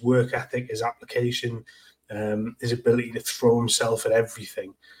his work ethic, his application, his ability to throw himself at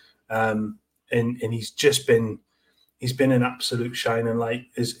everything. And he's been an absolute shining light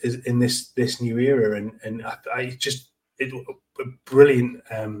is in this new era, and a brilliant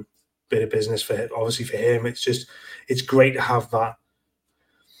bit of business for him. It's great to have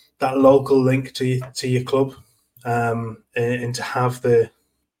that local link to your club, and to have the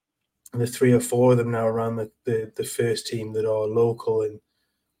 3 or 4 of them now around the first team that are local and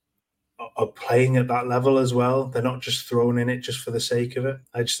are playing at that level as well. They're not just thrown in it just for the sake of it.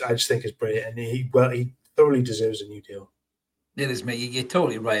 I just think it's brilliant, and he thoroughly deserves a new deal. It is, mate. You're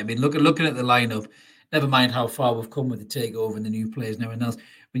totally right. I mean, looking at the lineup, never mind how far we've come with the takeover and the new players and everything else.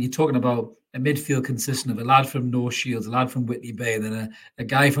 When you're talking about a midfield consisting of a lad from North Shields, a lad from Whitley Bay, and then a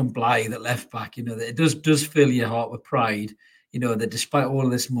guy from Blythe at left back, that it does fill your heart with pride. That despite all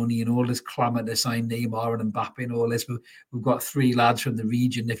of this money and all this clamour to sign Neymar and Mbappe and all this, we've got 3 lads from the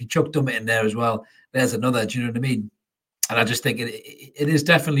region. If you chuck Dummett in there as well, there's another. Do you know what I mean? And I just think it is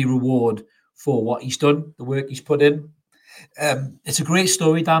definitely reward for what he's done, the work he's put in. It's a great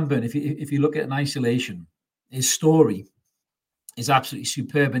story, Dan Byrne. If you look at it in isolation, his story is absolutely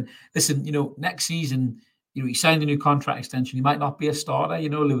superb. And listen, next season, he signed a new contract extension. He might not be a starter.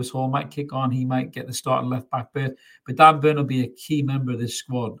 Lewis Hall might kick on. He might get the starting left back berth. But Dan Byrne will be a key member of this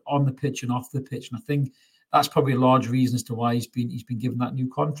squad on the pitch and off the pitch. And I think that's probably a large reason as to why he's been given that new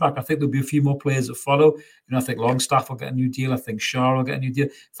contract. I think there'll be a few more players that follow. I think Longstaff will get a new deal. I think Shaw will get a new deal.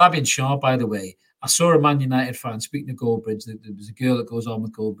 Fabian Shaw, by the way, I saw a Man United fan speaking to Goldbridge. There was a girl that goes on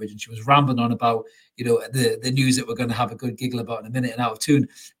with Goldbridge, and she was rambling on about, the news that we're going to have a good giggle about in a minute and out of tune.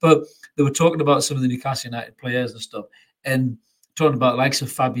 But they were talking about some of the Newcastle United players and stuff. And talking about the likes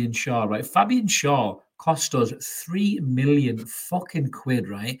of Fabian Schär, right? Fabian Schär cost us 3 million fucking quid,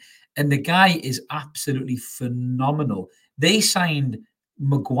 right? And the guy is absolutely phenomenal. They signed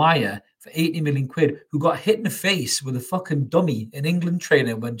Maguire for 80 million quid, who got hit in the face with a fucking dummy in England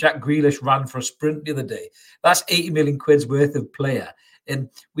training when Jack Grealish ran for a sprint the other day. That's 80 million quid's worth of player. And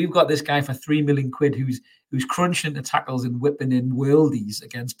we've got this guy for 3 million quid who's crunching the tackles and whipping in worldies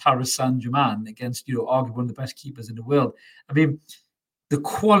against Paris Saint-Germain, against, arguably one of the best keepers in the world. I mean, the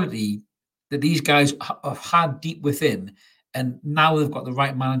quality that these guys have had deep within, and now they've got the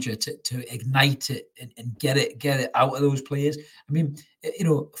right manager to ignite it and get it out of those players. I mean,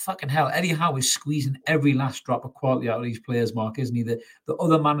 fucking hell, Eddie Howe is squeezing every last drop of quality out of these players, Mark, isn't he? The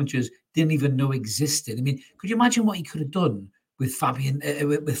other managers didn't even know existed. I mean, could you imagine what he could have done with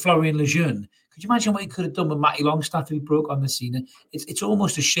with Florian Lejeune? Could you imagine what he could have done with Matty Longstaff if he broke on the scene? It's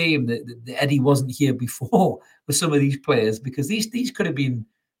almost a shame that Eddie wasn't here before with some of these players, because these could have been,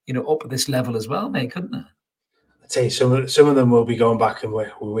 up at this level as well, mate, couldn't they? I'd say some of them will be going back and we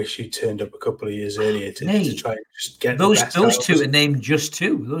wish you turned up a couple of years earlier to try and just get those two are named just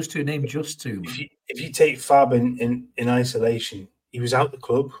two. Those two are named just two. If you take Fab in isolation, he was out the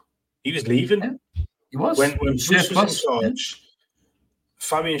club. He was leaving. Yeah, he was. When Bruce was in charge,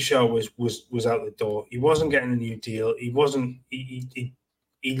 Fabian Schär was out the door. He wasn't getting a new deal. He wasn't. He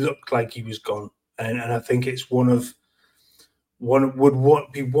looked like he was gone. And I think it's one of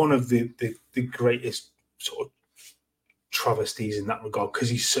the greatest sort of travesties in that regard, because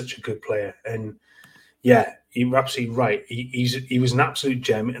he's such a good player. And yeah, you're absolutely right. He was an absolute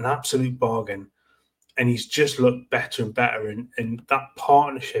gem, an absolute bargain, and he's just looked better and better. And that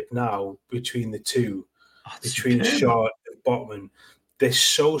partnership now between the two, between Schär and Botman, they're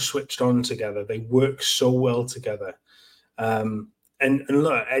so switched on together. They work so well together. And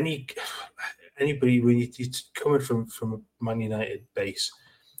look, anybody, when you're coming from a Man United base,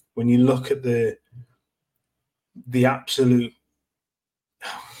 when you look at the absolute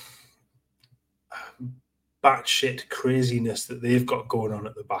batshit craziness that they've got going on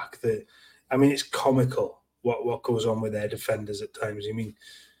at the back, it's comical what goes on with their defenders at times. I mean,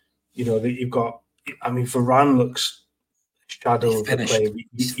 that you've got. Varane looks shadow of the player.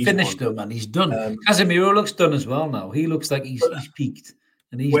 He's finished though, man. He's done. Casemiro looks done as well now. He looks like he's peaked.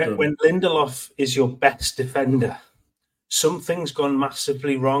 And he's done. When Lindelof is your best defender, something's gone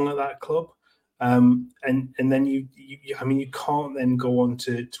massively wrong at that club. And then you can't then go on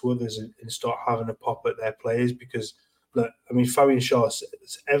to others and start having a pop at their players, because look, Fabian Schär,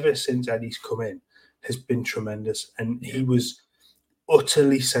 ever since Eddie's come in, has been tremendous, and he was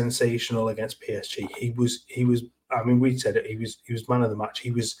utterly sensational against PSG. He was. We said it. He was man of the match.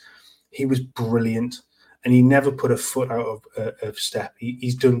 He was brilliant, and he never put a foot out of step.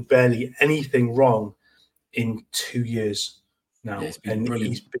 He's done barely anything wrong in 2 years now, and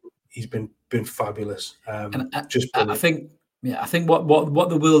brilliant. He's been fabulous. Just brilliant. I think what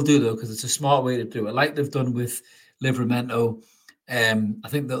they will do though, because it's a smart way to do it, like they've done with Livramento. I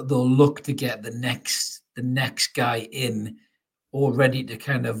think they'll look to get the next guy in already to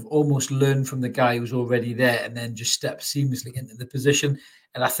kind of almost learn from the guy who's already there, and then just step seamlessly into the position.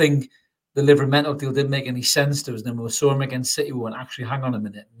 And I think the Livramento deal didn't make any sense to us. Then we saw him against City. We went, actually, hang on a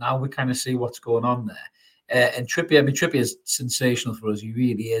minute. Now we kind of see what's going on there. And Trippier, Trippier is sensational for us. He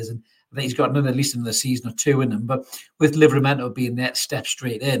really is. And I think he's got at least another season or two in him. But with Livramento being that step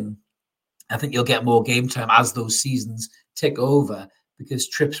straight in, I think you'll get more game time as those seasons tick over, because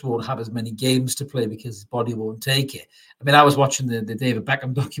Trips won't have as many games to play because his body won't take it. I was watching the David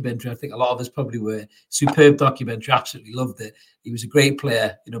Beckham documentary. I think a lot of us probably were. Superb documentary. Absolutely loved it. He was a great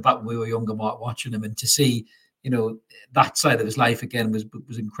player, back when we were younger, Mark, watching him, and to see, that side of his life again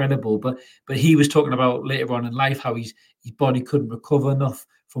was incredible. But he was talking about later on in life how his body couldn't recover enough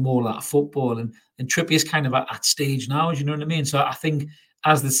from all that football. And Trippier's kind of at that stage now, do you know what I mean? So I think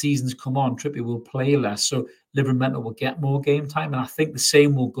as the seasons come on, Trippier will play less. So Livramento will get more game time. And I think the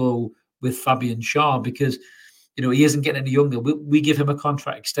same will go with Fabian Schär, because, he isn't getting any younger. We give him a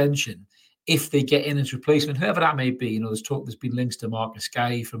contract extension. If they get in as replacement, whoever that may be, there's been links to Marcus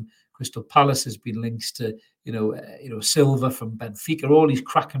Guy from Crystal Palace, has been links to, Silva from Benfica, all these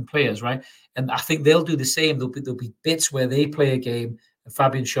cracking players, right? And I think they'll do the same. There'll be bits where they play a game and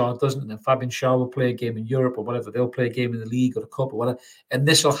Fabian Schär doesn't, and then Fabian Schär will play a game in Europe or whatever. They'll play a game in the league or the cup or whatever. And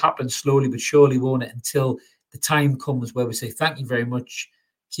this will happen slowly but surely, won't it? Until the time comes where we say, thank you very much,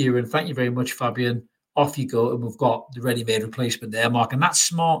 Kieran. Thank you very much, Fabian. Off you go. And we've got the ready-made replacement there, Mark. And that's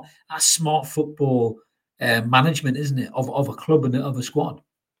smart football management, isn't it? Of a club and of a squad.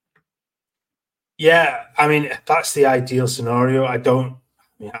 Yeah. that's the ideal scenario.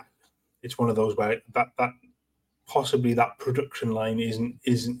 It's one of those where that possibly that production line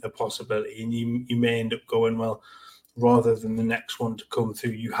isn't a possibility, and you may end up going, well, rather than the next one to come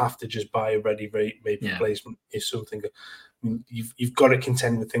through, you have to just buy a ready-made replacement. If something, I mean, you've got to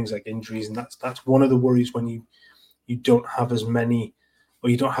contend with things like injuries, and that's one of the worries when you don't have as many, or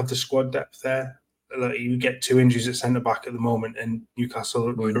you don't have the squad depth there. Like, you get 2 injuries at centre back at the moment, and Newcastle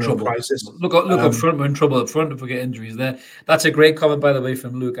are in trouble. Crisis. Look up front. We're in trouble up front if we get injuries there. That's a great comment, by the way,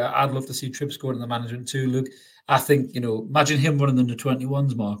 from Luke. I'd love to see Tripp scoring in the management too, Luke. I think, imagine him running under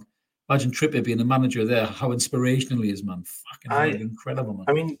 21s, Mark. Imagine Trippier being the manager there. How inspirational he is, man! Fucking incredible, man.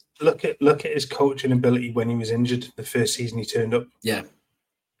 I mean, look at his coaching ability when he was injured the first season he turned up. Yeah,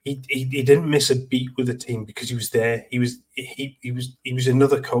 he didn't miss a beat with the team because he was there. He was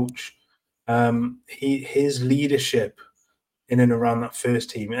another coach. His leadership in and around that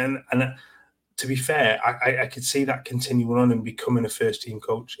first team, and to be fair, I could see that continuing on and becoming a first team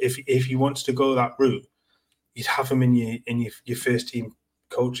coach. If he wants to go that route, you'd have him in your first team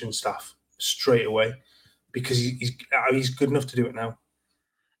coaching staff straight away, because he's good enough to do it now.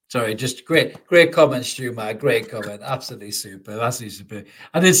 Sorry, just great comment, Stu, man. Great comment. Absolutely super. Absolutely super.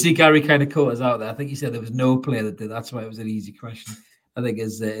 I did see Gary kind of caught us out there. I think he said there was no player that did. That's why it was an easy question. I think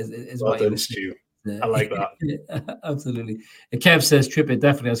is well done, Stu. I like that. Absolutely. Kev says Trippier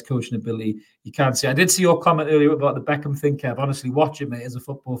definitely has coaching ability. You can't see. I did see your comment earlier about the Beckham thing, Kev. Honestly, watch it, mate. As a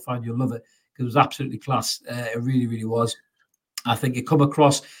football fan, you'll love it because it was absolutely class. It really, really was. I think he come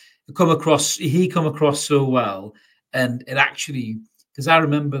across so well, and it actually, because I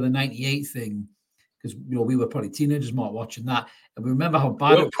remember the '98 thing, because we were probably teenagers, Mark, watching that, and we remember how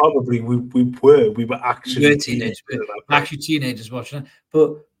bad. Well, probably we were actually teenagers watching it,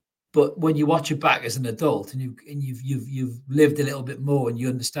 but when you watch it back as an adult and you've lived a little bit more and you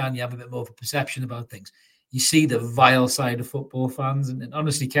understand, you have a bit more of a perception about things, you see the vile side of football fans, and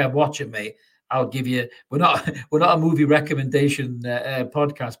honestly, Kev, watch it, mate. I'll give you. We're not a movie recommendation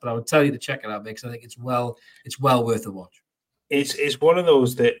podcast, but I would tell you to check it out, because I think it's well worth a watch. It's one of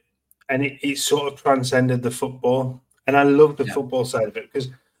those that, and it sort of transcended the football, and I love the football side of it, because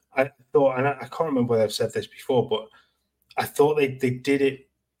I thought, and I can't remember whether I've said this before, but I thought they did it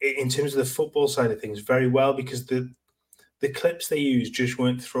in terms of the football side of things very well, because the clips they used just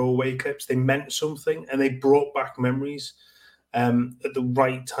weren't throwaway clips. They meant something, and they brought back memories at the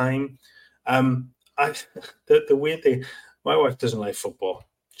right time. The weird thing, my wife doesn't like football.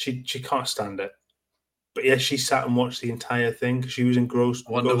 She can't stand it. But yeah, she sat and watched the entire thing because she was engrossed.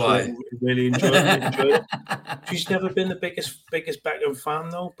 Wonder why? Really enjoyed it. She's never been the biggest Beckham fan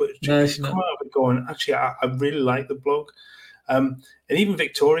though, but she come out of it going, actually, I really like the blog. And even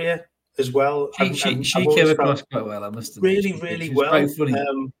Victoria as well. She came across quite well, I must admit. Really well. Quite funny.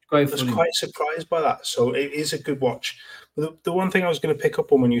 I was quite surprised by that. So it is a good watch. The one thing I was going to pick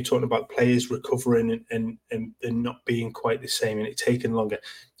up on when you were talking about players recovering and not being quite the same and it taking longer,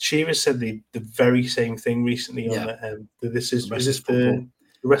 Shearer said the very same thing recently on the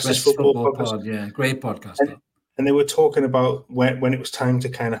Rest is Football podcast. Yeah, great podcast. And they were talking about when it was time to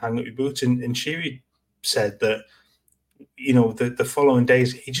kind of hang up your boots, and Shearer said that, the following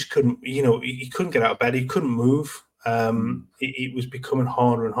days he just couldn't, he couldn't get out of bed, he couldn't move. It was becoming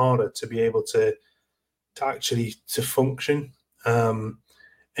harder and harder to be able to actually function, and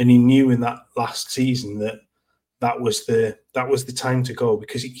he knew in that last season that was the time to go,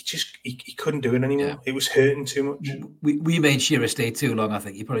 because he couldn't do it anymore. Yeah. It was hurting too much. We made Shearer stay too long. I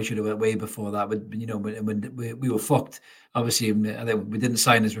think he probably should have went way before that. But when we were fucked. Obviously, I think we didn't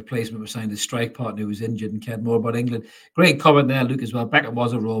sign his replacement. We signed his strike partner who was injured and cared more about England. Great comment there, Luke, as well. Beckham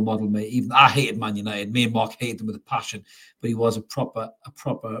was a role model, mate. Even I hated Man United. Me and Mark hated him with a passion, but he was a proper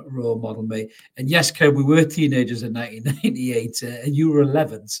role model, mate. And yes, Kev, we were teenagers in 1998, and you were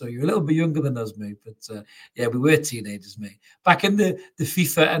 11, so you're a little bit younger than us, mate. But yeah, we were teenagers, mate. Back in the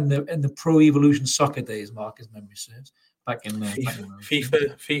FIFA and the Pro Evolution Soccer days, Mark, as memory serves. Back in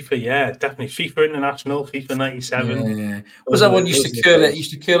FIFA, yeah, definitely. FIFA International, FIFA 97. Yeah. Was that one you used to curl it? You used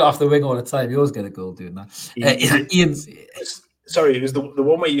to curl it off the wing all the time. You always get a goal doing that. Ian's. Sorry, it was the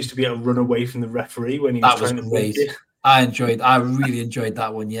one where you used to be able to run away from the referee when he was trying to great. I really enjoyed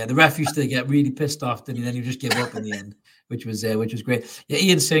that one. Yeah, the ref used to get really pissed off, and then he just give up in the end, which was great. Yeah,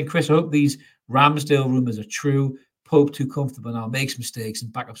 Ian's saying, Chris, I hope these Ramsdale rumours are true. Pope too comfortable now, makes mistakes,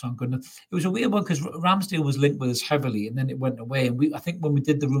 and backups aren't good enough. It was a weird one because Ramsdale was linked with us heavily, and then it went away. And I think when we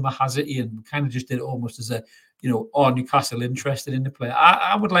did the rumour has it, Ian, we kind of just did it almost as a, Newcastle interested in the player.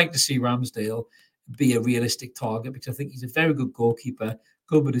 I would like to see Ramsdale be a realistic target, because I think he's a very good goalkeeper,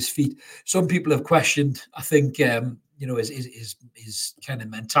 good with his feet. Some people have questioned, I think, his kind of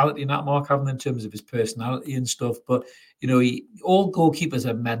mentality in that, Mark, haven't in terms of his personality and stuff. But all goalkeepers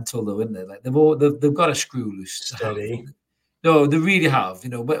are mental, though, isn't they? Like they've got a screw loose. Steady. No, they really have.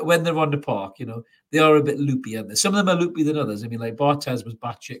 When they're on the park, they are a bit loopy, aren't they? Some of them are loopy than others. I mean, like Barthez was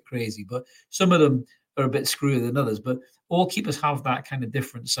batshit crazy, but some of them are a bit screwier than others. But all keepers have that kind of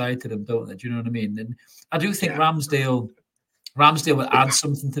different side to them, don't they? Do you know what I mean? And I do think Ramsdale will add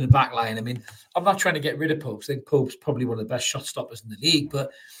something to the back line. I mean, I'm not trying to get rid of Pope. I think Pope's probably one of the best shot stoppers in the league,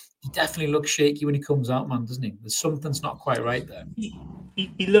 but he definitely looks shaky when he comes out, man, doesn't he? There's something's not quite right there.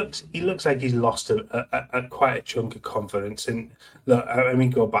 He looks like he's lost a quite a chunk of confidence. And look, I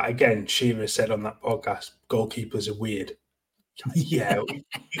mean, go back again. Shearer said on that podcast, goalkeepers are weird. Yeah,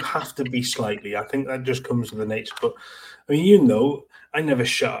 you have to be slightly. I think that just comes with the nature. But I mean, I never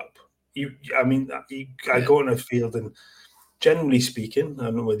shut up. I go on a field and generally speaking, I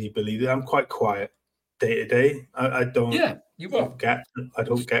don't know whether you believe it, I'm quite quiet day to day. I don't. Yeah, you will. I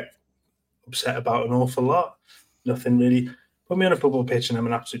don't get upset about an awful lot. Nothing really. Put me on a football pitch and I'm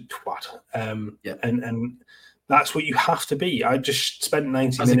an absolute twat. And that's what you have to be. I just spent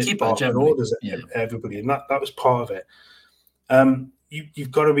 90 minutes barking orders at everybody, and that was part of it.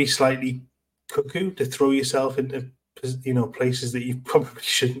 You've got to be slightly cuckoo to throw yourself into places that you probably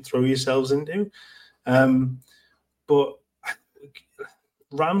shouldn't throw yourselves into. But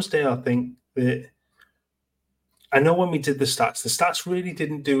Ramsdale, I think that I know when we did the stats really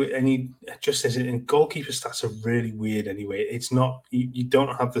didn't do it any justice. And goalkeeper stats are really weird anyway. It's not you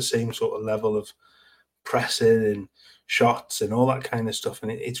don't have the same sort of level of pressing and shots and all that kind of stuff.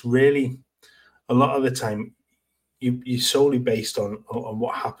 And it's really a lot of the time you're solely based on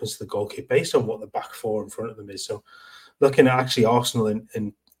what happens to the goalkeeper, based on what the back four in front of them is. So looking at actually Arsenal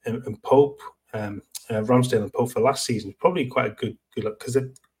and Pope, Ramsdale and Pope for last season, probably quite a good look because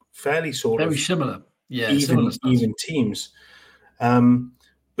they're fairly very similar. Yeah, even teams.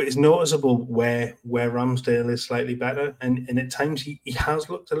 But it's noticeable where Ramsdale is slightly better, and at times he has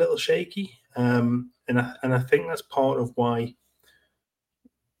looked a little shaky. And I think that's part of why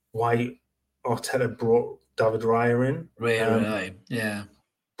Arteta brought David Raya in. Yeah.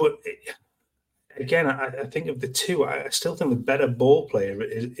 But again, I think of the two, I still think the better ball player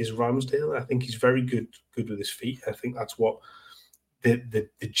is Ramsdale. I think he's very good with his feet. I think that's what the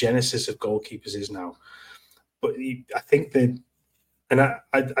genesis of goalkeepers is now. But I think that, and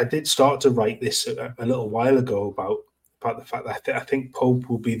I did start to write this a little while ago about the fact that I think Pope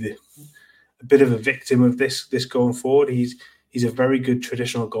will be a bit of a victim of this going forward. He's a very good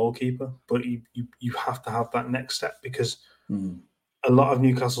traditional goalkeeper, but you have to have that next step because a lot of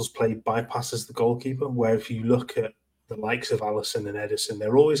Newcastle's play bypasses the goalkeeper, where if you look at the likes of Alisson and Edison,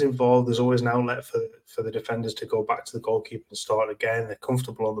 they're always involved. There's always an outlet for the defenders to go back to the goalkeeper and start again. They're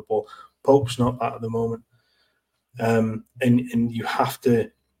comfortable on the ball. Pope's not that at the moment. And you have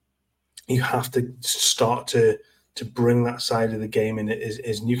to start to bring that side of the game in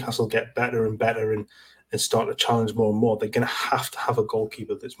as Newcastle get better and better and start to challenge more and more. They're going to have a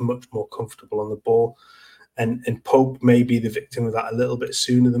goalkeeper that's much more comfortable on the ball. And Pope may be the victim of that a little bit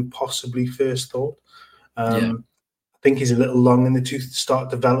sooner than possibly first thought. I think he's a little long in the tooth to start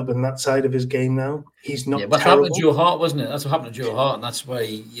developing that side of his game now. He's not. What happened to Joe Hart, wasn't it? That's what happened to Joe Hart, and that's why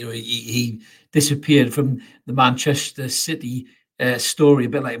he disappeared from the Manchester City story, a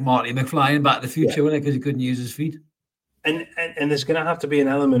bit like Marty McFly in Back to the Future, wasn't it? Because he couldn't use his feet. And there's going to have to be an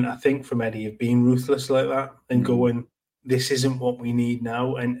element, I think, from Eddie of being ruthless like that and going, this isn't what we need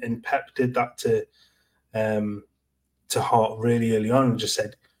now. And Pep did that to Hart really early on and just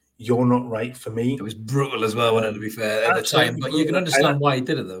said, you're not right for me. It was brutal as well, wasn't it, to be fair, at the time. But you can understand why he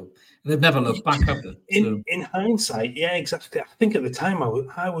did it, though. They've never looked back, have they? In hindsight, yeah, exactly. I think at the time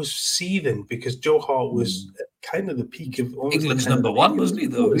I was seething because Joe Hart was kind of the peak of England's number one, wasn't he,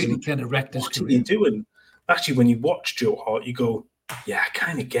 though? Really kind of wrecked his career. What are you doing? Actually, when you watch Joe Hart, you go, yeah, I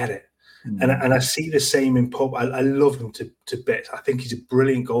kind of get it. And I see the same in Pope. I love him to bits. I think he's a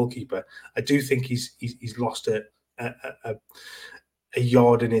brilliant goalkeeper. I do think he's lost a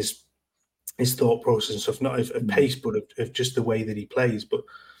yard in his thought process and stuff, not of pace, but of just the way that he plays. But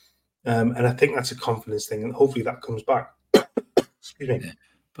and I think that's a confidence thing, and hopefully that comes back. Excuse me. Yeah.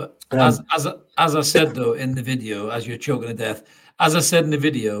 But as I said though in the video, as you're choking to death, as I said in the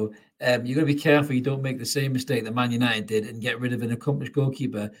video, you're going to be careful you don't make the same mistake that Man United did and get rid of an accomplished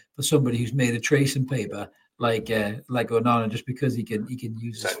goalkeeper for somebody who's made a tracing paper like Onana just because he can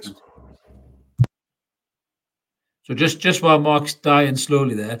use his feet. So just while Mark's dying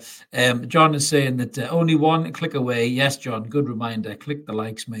slowly there, John is saying that only one click away. Yes, John, good reminder. Click the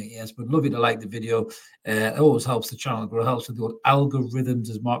likes, mate. Yes, but love you to like the video. It always helps the channel grow. Helps with the algorithms,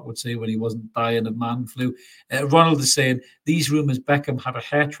 as Mark would say when he wasn't dying of man flu. Ronald is saying these rumours Beckham had a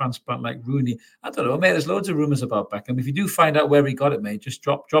hair transplant like Rooney. I don't know, mate. There's loads of rumours about Beckham. If you do find out where he got it, mate, just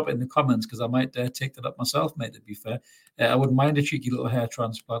drop it in the comments because I might take that up myself, mate. To be fair, I wouldn't mind a cheeky little hair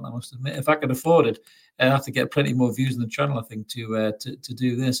transplant. I must admit, if I could afford it. I have to get plenty more views on the channel, I think, to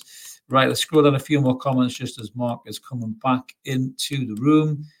do this. Right, let's scroll down a few more comments just as Mark is coming back into the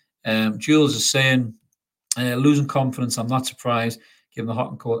room. Jules is saying, losing confidence, I'm not surprised, given the hot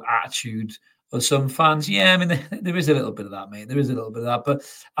and cold attitude of some fans. Yeah, I mean, there is a little bit of that, mate. There is a little bit of that. But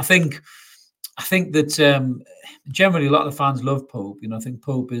I think that generally a lot of the fans love Pope. You know, I think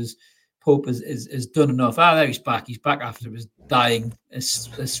Pope is done enough. There he's back. He's back after his dying as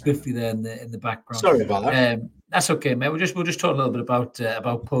swiftly there in the background. Sorry about that. That's okay, mate. We'll just talk a little bit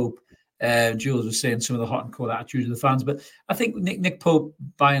about Pope. Jules was saying some of the hot and cold attitudes of the fans, but I think Nick Pope,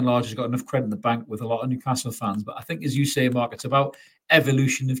 by and large, has got enough credit in the bank with a lot of Newcastle fans. But I think, as you say, Mark, it's about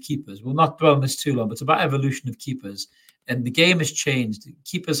evolution of keepers. We'll not dwell on this too long, but it's about evolution of keepers. And the game has changed.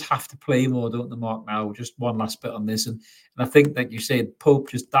 Keepers have to play more, don't they, Mark? Now, just one last bit on this, and I think, like you said, Pope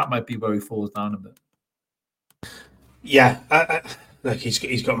that might be where he falls down a bit. Yeah, look,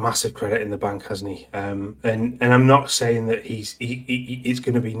 he's got massive credit in the bank, hasn't he? And I'm not saying that it's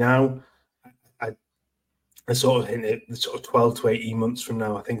going to be now. I sort of hint at the sort of 12 to 18 months from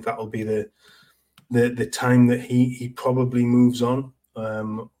now. I think that will be the time that he probably moves on,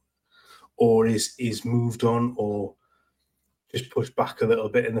 or is moved on, or just pushed back a little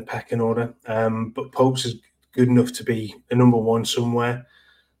bit in the pecking order. But Pope's is good enough to be a number one somewhere.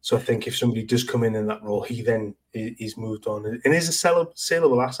 So I think if somebody does come in that role, he then is moved on and is a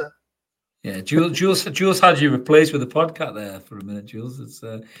saleable asset. Yeah, Jules had you replaced with a podcast there for a minute, Jules. It's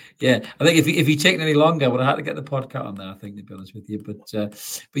yeah. I think if he'd taken any longer, I would have had to get the podcast on there. I think, to be honest with you, but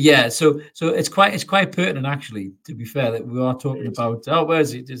yeah. So it's quite pertinent, actually. To be fair, that we are talking about. Oh, where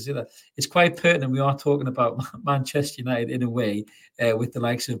is it? Did you see that? It's quite pertinent. We are talking about Manchester United in a way with the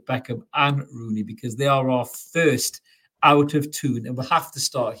likes of Beckham and Rooney, because they are our first out of tune, and we'll have to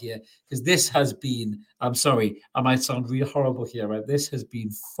start here because this has been, I'm sorry, I might sound really horrible here, right? This has been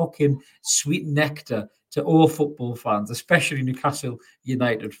fucking sweet nectar to all football fans, especially Newcastle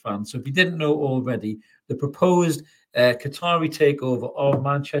United fans. So if you didn't know already, the proposed Qatari takeover of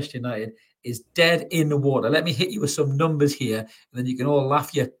Manchester United is dead in the water. Let me hit you with some numbers here, and then you can all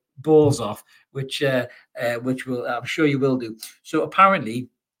laugh your balls off, which will, I'm sure you will do. So apparently,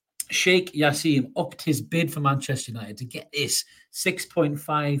 Sheikh Yassim upped his bid for Manchester United to get this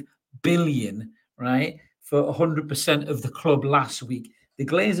 6.5 billion, right, for 100% of the club last week. The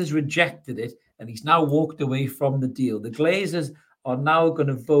Glazers rejected it, and he's now walked away from the deal. The Glazers are now going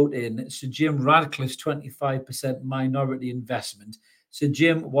to vote in Sir Jim Radcliffe's 25% minority investment. Sir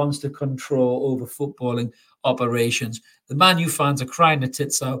Jim wants to control over footballing operations. The Man U fans are crying their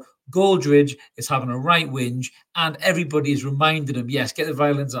tits out. Goldridge is having a right whinge, and everybody is reminding him, yes, get the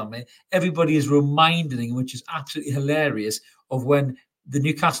violins on, mate. Everybody is reminding him, which is absolutely hilarious, of when the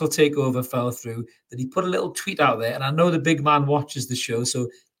Newcastle takeover fell through, that he put a little tweet out there. And I know the big man watches the show, so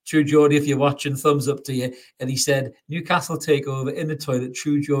True Geordie, if you're watching, thumbs up to you. And he said, Newcastle takeover in the toilet,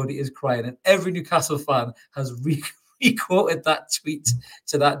 True Geordie is crying. And every Newcastle fan has re-quoted that tweet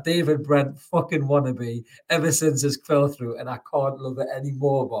to that David Brent fucking wannabe ever since it fell through, and I can't love it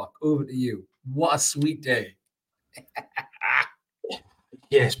anymore, Mark. Over to you. What a sweet day.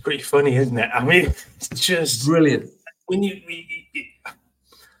 Yeah, it's pretty funny, isn't it? I mean, it's just brilliant. When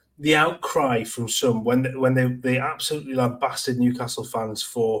the outcry from some when they absolutely lambasted Newcastle fans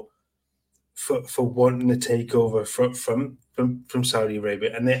for wanting a takeover from Saudi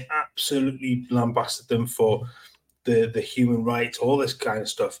Arabia, and they absolutely lambasted them for the human rights, all this kind of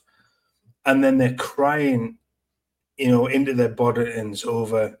stuff, and then they're crying, into their bottoms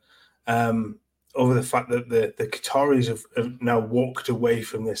over the fact that the Qataris have now walked away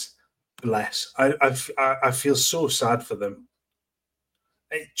from this bless. I feel so sad for them.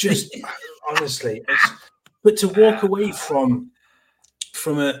 It just honestly, but to walk away from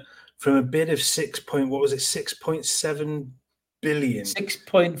a bid of 6.7 billion.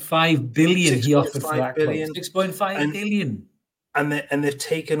 6.5 billion he offered for that club. 6.5 billion. And they've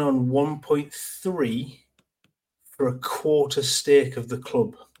taken on 1.3 for a quarter stake of the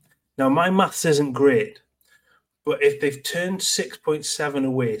club. Now, my maths isn't great, but if they've turned 6.7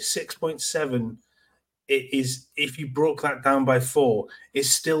 away, 6.7 is, if you broke that down by 4,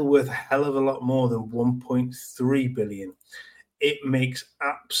 is still worth a hell of a lot more than 1.3 billion. It makes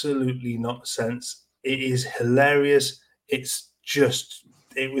absolutely not sense. It is hilarious. It's just,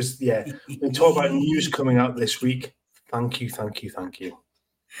 it was, yeah. We talk about news coming out this week. Thank you, thank you, thank you.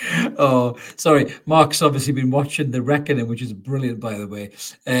 Oh, sorry. Mark's obviously been watching The Reckoning, which is brilliant, by the way.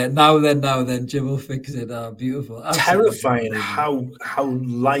 Now then, Jim will fix it. Beautiful. Absolutely Terrifying brilliant. how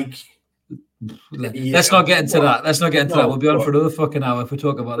like. Let's not get into that. Let's not get into that. We'll be on for another fucking hour if we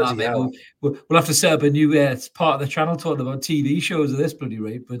talk about that, mate. We'll have to set up a new part of the channel talking about TV shows at this bloody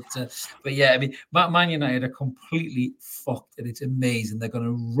rate. But yeah, I mean, Man United are completely fucked, and it's amazing. They're going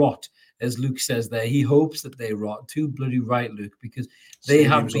to rot, as Luke says there. He hopes that they rot. Too bloody right, Luke, because they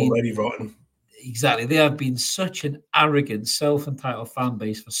have been already rotten. Exactly, they have been such an arrogant, self-entitled fan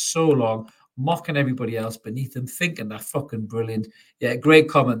base for so long, mocking everybody else beneath them, thinking they're fucking brilliant. Yeah, great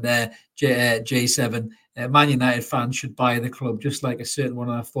comment there, J7. Man United fans should buy the club, just like a certain one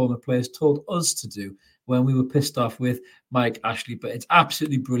of our former players told us to do when we were pissed off with Mike Ashley. But it's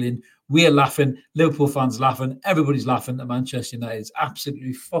absolutely brilliant. We're laughing. Liverpool fans laughing. Everybody's laughing at Manchester United. It's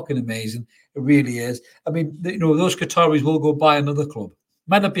absolutely fucking amazing. It really is. I mean, those Qataris will go buy another club.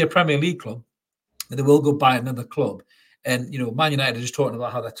 Might not be a Premier League club, but they will go buy another club. And, Man United are just talking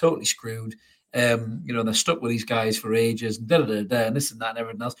about how they're totally screwed. They're stuck with these guys for ages and and this and that and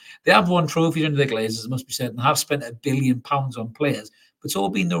everything else. They have won trophies under the Glazers, it must be said, and have spent £1 billion on players, but it's all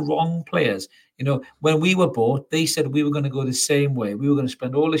been the wrong players. When we were bought, they said we were going to go the same way. We were going to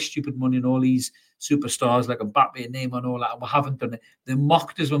spend all this stupid money on all these superstars like Mbappe and Neymar and all that, and we haven't done it. They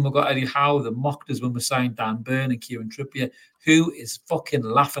mocked us when we got Eddie Howe. They mocked us when we signed Dan Burn and Kieran Trippier. Who is fucking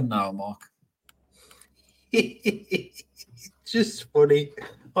laughing now, Mark? Just funny.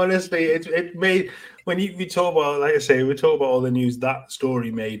 Honestly, it made, when we talk about, like I say, we talk about all the news, that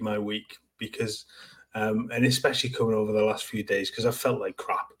story made my week because, and especially coming over the last few days, because I felt like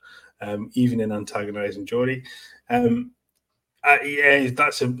crap, even in antagonising Geordie. That's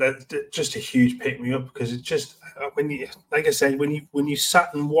just a huge pick me up, because it's just, when you, like I said, when you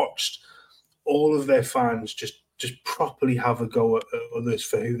sat and watched all of their fans just properly have a go at others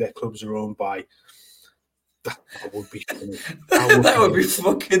for who their clubs are owned by. That would be funny. That would be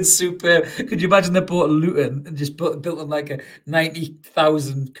fucking superb. Could you imagine they bought Luton and just built them like a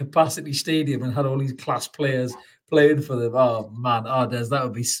 90,000 capacity stadium and had all these class players playing for them? Oh man, that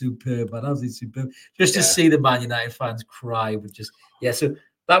would be superb, man. Absolutely superb. Just to see the Man United fans cry would just, So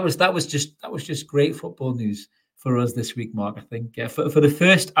that was just great football news for us this week, Mark. I think for the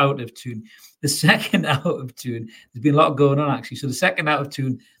first out of tune. The second out of tune, there's been a lot going on actually. So the second out of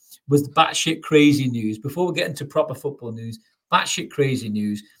tune was the batshit crazy news. Before we get into proper football news, batshit crazy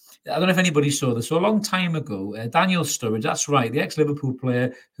news. I don't know if anybody saw this. So a long time ago, Daniel Sturridge, that's right, the ex-Liverpool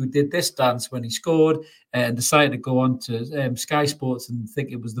player who did this dance when he scored and decided to go on to Sky Sports and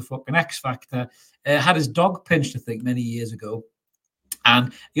think it was the fucking X Factor, had his dog pinched, I think, many years ago.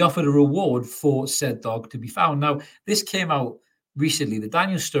 And he offered a reward for said dog to be found. Now, this came out recently that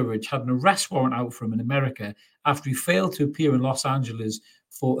Daniel Sturridge had an arrest warrant out for him in America after he failed to appear in Los Angeles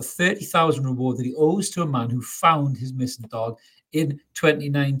for a $30,000 reward that he owes to a man who found his missing dog in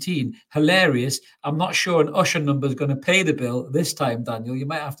 2019. Hilarious. I'm not sure an Usher number is going to pay the bill this time, Daniel. You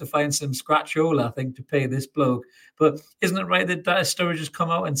might have to find some scratchola, I think, to pay this bloke. But isn't it right that Sturridge has come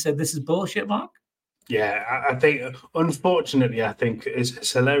out and said this is bullshit, Mark? Yeah, I think, unfortunately, I think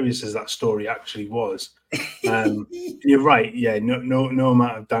as hilarious as that story actually was, you're right. Yeah, no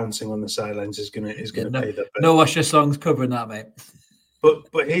amount of dancing on the sidelines is gonna pay that bill. No Usher songs covering that, mate.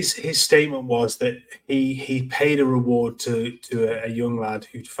 But his statement was that he paid a reward to a young lad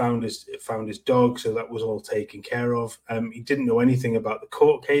who'd found his dog, so that was all taken care of. He didn't know anything about the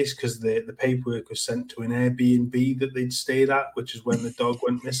court case because the paperwork was sent to an Airbnb that they'd stayed at, which is when the dog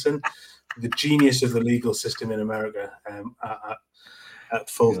went missing. The genius of the legal system in America at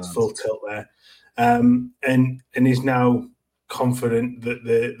full tilt there, and is now confident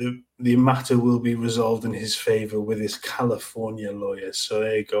that the matter will be resolved in his favor with his California lawyers. So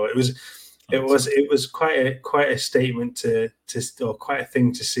there you go. It was quite a statement or quite a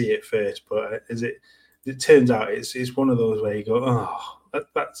thing to see at first, but as it turns out, it's one of those where you go, oh,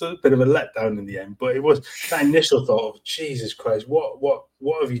 that's a bit of a letdown in the end. But it was that initial thought of, Jesus Christ, what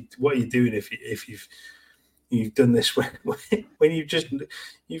are you doing if you've done this when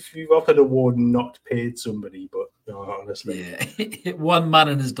you've offered a reward and not paid somebody? But honestly, one man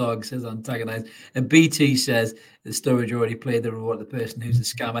and his dog says antagonized, and BT says the Sturridge already played the reward. The person who's the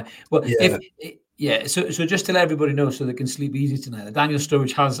scammer. Well, So just to let everybody know, so they can sleep easy tonight, Daniel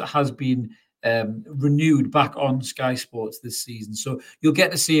Sturridge has been renewed back on Sky Sports this season, so you'll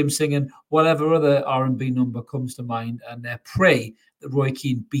get to see him singing whatever other R&B number comes to mind, and pray that Roy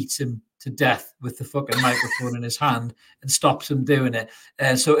Keane beats him to death with the fucking microphone in his hand and stops him doing it.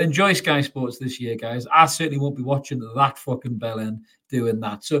 So enjoy Sky Sports this year, guys. I certainly won't be watching that fucking bellend doing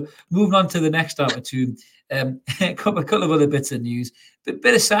that. So moving on to the next attitude, a couple of other bits of news. A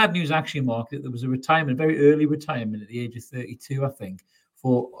bit of sad news, actually, Mark, that there was a retirement, very early retirement at the age of 32, I think,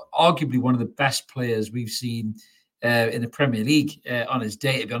 for arguably one of the best players we've seen in the Premier League on his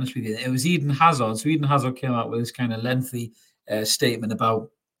day, to be honest with you. It was Eden Hazard. So Eden Hazard came out with this kind of lengthy statement about,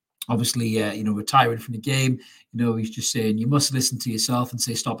 obviously, retiring from the game. He's just saying you must listen to yourself and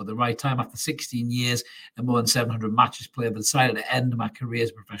say stop at the right time. After 16 years and more than 700 matches played, I decided to end my career as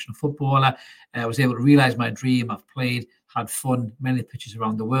a professional footballer. I was able to realise my dream. I've played, had fun, many pitches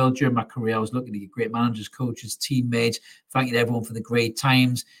around the world. During my career, I was looking to get great managers, coaches, teammates, thanking everyone for the great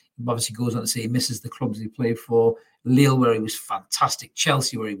times. He obviously goes on to say he misses the clubs he played for. Lille, where he was fantastic.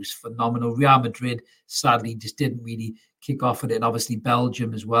 Chelsea, where he was phenomenal. Real Madrid, sadly, just didn't really kick off at it. And obviously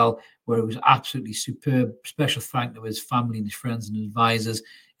Belgium as well, where it was absolutely superb. Special thank to his family and his friends and advisors.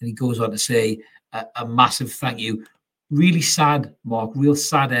 And he goes on to say a massive thank you. Really sad, Mark, real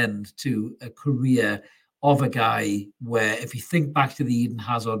sad end to a career of a guy where, if you think back to the Eden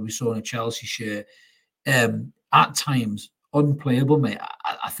Hazard we saw in a Chelsea shirt, at times unplayable, mate.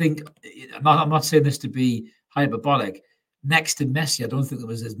 I think, I'm not saying this to be hyperbolic, next to Messi, I don't think there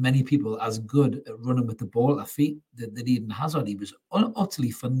was as many people as good at running with the ball at their feet than Eden Hazard. He was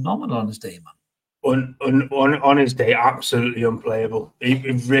utterly phenomenal on his day, man. On his day, absolutely unplayable. He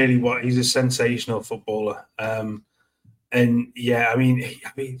really was. He's a sensational footballer. And yeah, I mean,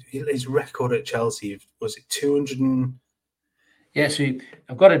 his record at Chelsea, was it 200? Yeah, so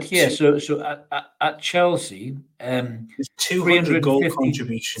I've got it here. So at Chelsea, there's 200 goal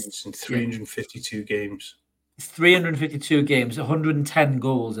contributions in 352 games. 352 games, 110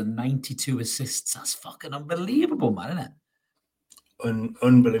 goals and 92 assists. That's fucking unbelievable, man, isn't it?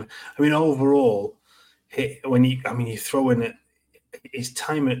 Unbelievable. I mean, overall, you throw in it, his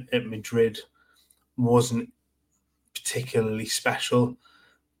time at Madrid wasn't particularly special,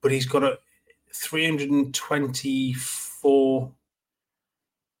 but he's got 324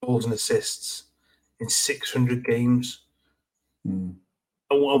 goals and assists in 600 games.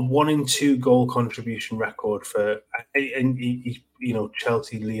 A 1 in 2 goal contribution record for,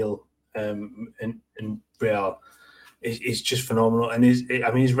 Chelsea, Lille, and Real is just phenomenal. And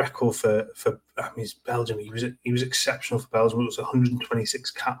his record for his Belgium, he was exceptional for Belgium. It was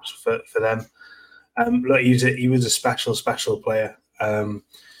 126 caps for them. Look, he was a special player. I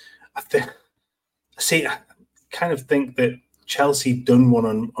kind of think that Chelsea done one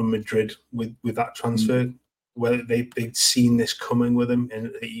on Madrid with that transfer, where they'd seen this coming with him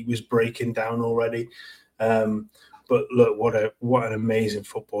and he was breaking down already. But look, what an amazing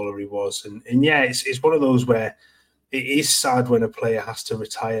footballer he was. And yeah, it's one of those where it is sad when a player has to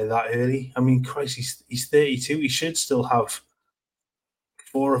retire that early. I mean, Christ, he's 32. He should still have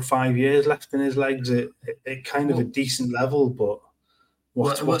 4 or 5 years left in his legs at kind of a decent level. But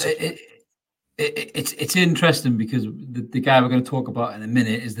it's interesting because the guy we're going to talk about in a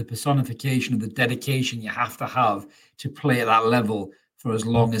minute is the personification of the dedication you have to play at that level for as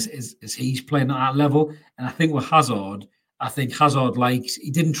long as he's playing at that level. And I think with Hazard,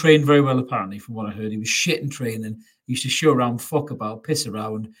 he didn't train very well, apparently, from what I heard. He was shit in training. He used to show around, fuck about, piss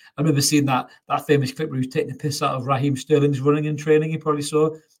around. I remember seeing that famous clip where he was taking the piss out of Raheem Sterling's running and training. You probably saw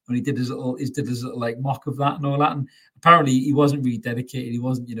when he did his little like mock of that and all that. And apparently he wasn't really dedicated. He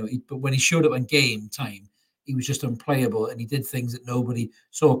wasn't, but when he showed up in game time, he was just unplayable and he did things that nobody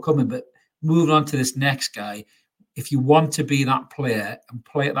saw coming. But moving on to this next guy, if you want to be that player and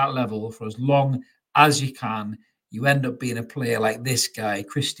play at that level for as long as you can, you end up being a player like this guy,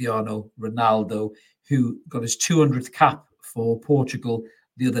 Cristiano Ronaldo, who got his 200th cap for Portugal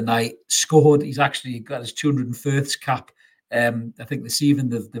the other night, scored. He's actually got his 201st cap. I think this evening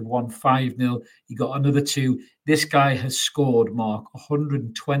they've won 5-0. He got another 2. This guy has scored, Mark,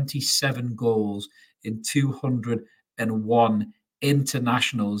 127 goals in 201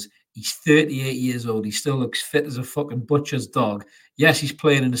 internationals. He's 38 years old. He still looks fit as a fucking butcher's dog. Yes, he's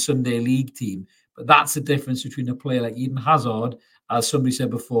playing in a Sunday league team, but that's the difference between a player like Eden Hazard, as somebody said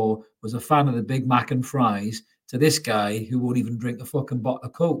before, was a fan of the Big Mac and fries, to this guy who won't even drink a fucking bottle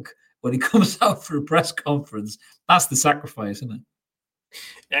of Coke when he comes out for a press conference. That's the sacrifice, isn't it?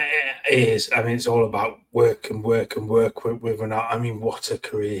 It is. I mean, it's all about work and work and work with Ronaldo. I mean, what a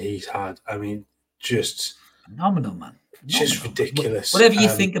career he's had. I mean, just phenomenal, man. Just ridiculous. Whatever you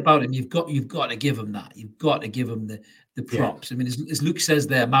think about him, you've got to give him that. You've got to give him the props. Yeah. I mean, as Luke says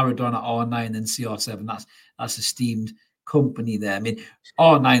there, Maradona R9 and CR7. That's esteemed company there. I mean,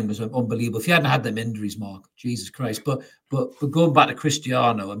 R9 was unbelievable. If you hadn't had them injuries, Mark, Jesus Christ. But going back to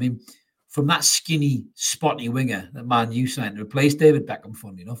Cristiano, I mean, from that skinny, spotty winger that Man U signed to replace David Beckham,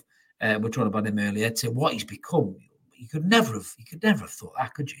 funnily enough, we're talking about him earlier, to what he's become. You could never have thought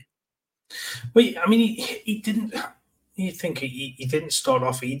that, could you? Well, I mean, he didn't. You think he didn't start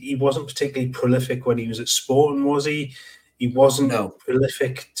off. He wasn't particularly prolific when he was at Sporting, was he? He wasn't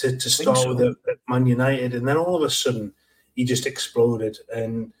prolific to start with at Man United, and then all of a sudden he just exploded,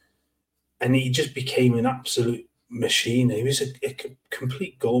 and he just became an absolute machine. He was a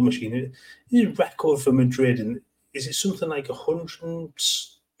complete goal machine. His record for Madrid, and is it something like 100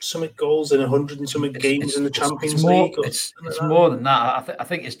 something goals and 100 and something games in the Champions League? It's more than that. I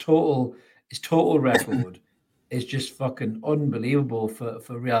think his total record is just fucking unbelievable for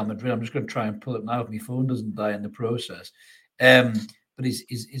Real Madrid. I'm just going to try and pull it now if my phone doesn't die in the process. But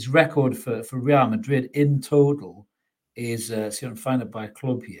his record for Real Madrid in total is, see if I can find it by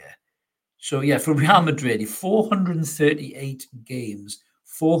club here. So, yeah, for Real Madrid, 438 games,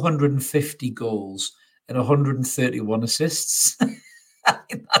 450 goals, and 131 assists. I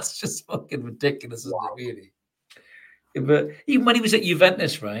mean, that's just fucking ridiculous, isn't it, really? Yeah, but even when he was at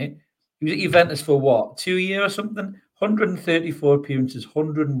Juventus, right? He was at Juventus for what, 2 years or something? 134 appearances,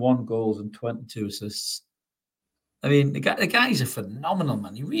 101 goals, and 22 assists. I mean, the guy's a phenomenal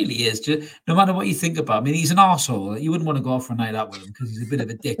man. He really is. Just, no matter what you think about him. I mean, he's an arsehole. You wouldn't want to go out for a night out with him because he's a bit of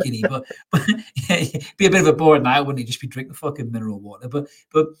a dick, isn't he? But yeah, he'd be a bit of a boring night, wouldn't he? Just be drinking fucking mineral water. But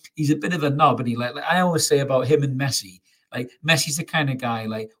he's a bit of a knob, and he like I always say about him and Messi. Like, Messi's the kind of guy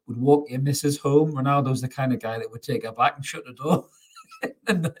like would walk your missus home. Ronaldo's the kind of guy that would take her back and shut the door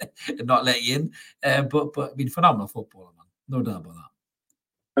and not let you in. But I mean, phenomenal footballer, man. No doubt about that.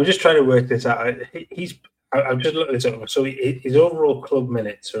 I'm just trying to work this out. I'm just looking this up. So his overall club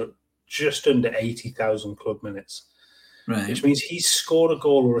minutes are just under 80,000 club minutes, right? Which means he's scored a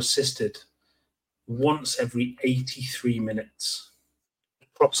goal or assisted once every 83 minutes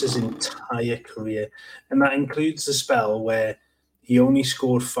across his entire career, and that includes the spell where he only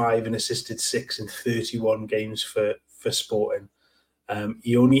scored 5 and assisted 6 in 31 games for Sporting.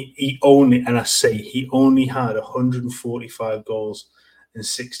 He only had 145 goals and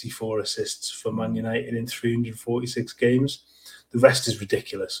 64 assists for Man United in 346 games. The rest is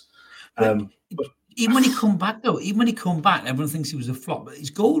ridiculous. But even when he come back, everyone thinks he was a flop. But his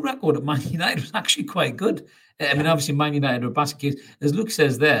goal record at Man United was actually quite good. I mean, obviously, Man United are a basket case. As Luke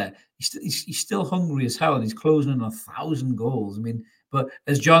says there, he's still hungry as hell, and he's closing in 1,000 goals. I mean, but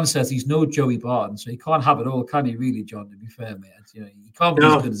as John says, he's no Joey Barton, so he can't have it all, can he? Really, John? To be fair, mate, you know, he can't be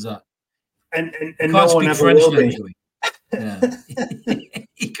as good as that. And no one ever French will be. Joey. Yeah,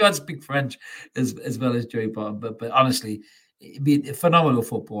 he can't speak French as well as Joey Barton. But honestly, it'd be a phenomenal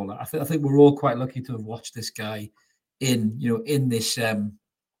footballer. I think we're all quite lucky to have watched this guy in this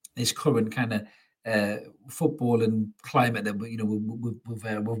this current kind of footballing climate that we've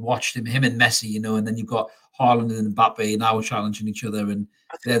watched him and Messi, and then you've got Haaland and Mbappe now challenging each other, and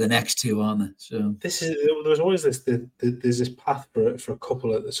they're the next two, aren't they? So there's always there's this path for a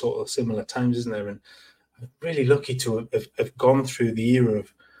couple at the sort of similar times, isn't there? And I'm really lucky to have gone through the era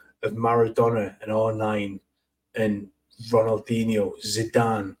of Maradona and R9 and Ronaldinho,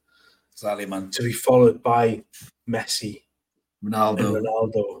 Zidane, exactly, man, to be followed by Messi,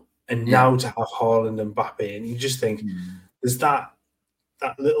 Ronaldo, and now to have Haaland and Mbappe, and you just think there's that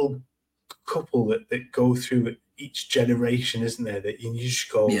little couple that go through each generation, isn't there? That you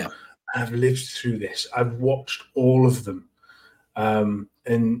just go, I've lived through this. I've watched all of them,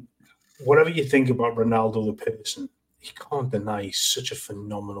 and whatever you think about Ronaldo the person, you can't deny he's such a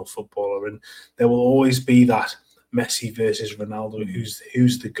phenomenal footballer, and there will always be that Messi versus Ronaldo,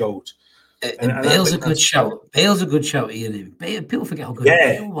 who's the GOAT. And Bale's a good shout. Bale's a good shout. People forget how good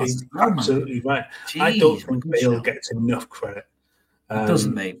Bale was. Absolutely right. Jeez, I don't think Bale gets enough credit. It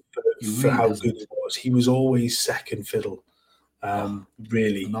doesn't, mate. For how good he was. He was always second fiddle.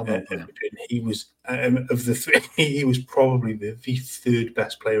 Really, he was of the three. He was probably the third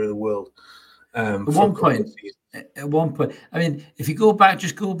best player in the world. At one point, I mean, if you go back on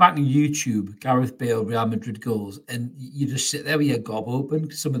YouTube, Gareth Bale, Real Madrid goals, and you just sit there with your gob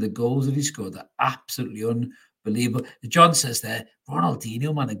open. Some of the goals that he scored are absolutely unbelievable. John says there,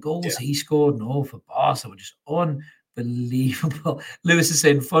 Ronaldinho, man, the goals he scored and all for Barca were just unbelievable. Lewis is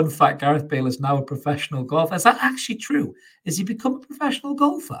saying, fun fact, Gareth Bale is now a professional golfer. Is that actually true? Has he become a professional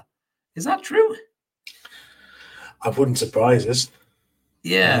golfer? Is that true? I wouldn't surprise us.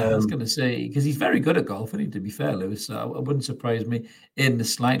 Yeah, I was going to say, because he's very good at golf, to be fair, Lewis. So it wouldn't surprise me in the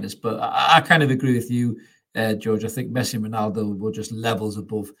slightest. But I kind of agree with you, George. I think Messi and Ronaldo were just levels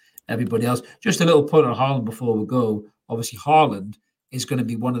above everybody else. Just a little point on Haaland before we go. Obviously, Haaland is going to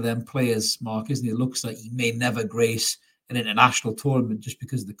be one of them players, Mark, isn't he? It looks like he may never grace an international tournament just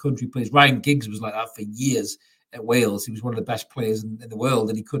because the country plays. Ryan Giggs was like that for years at Wales. He was one of the best players in the world,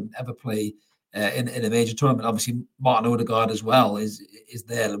 and he couldn't ever play in a major tournament. Obviously, Martin Odegaard as well is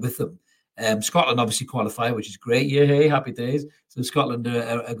there with them. Scotland obviously qualified, which is great. Yeah, hey, happy days. So Scotland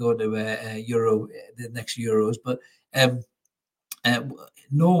are going to Euro, the next Euros. But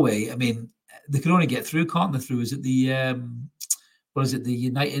Norway, I mean, they can only get through, can't they? Through, is it the what is it, the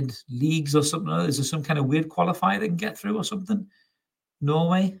United Leagues or something? Is there some kind of weird qualifier they can get through or something?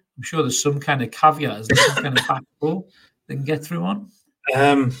 Norway, I'm sure there's some kind of caveat. Is there some kind of back door they can get through on?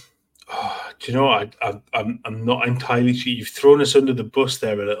 Do you know what? I'm not entirely sure. You've thrown us under the bus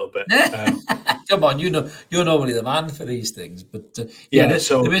there a little bit. Come on, you're normally the man for these things, but there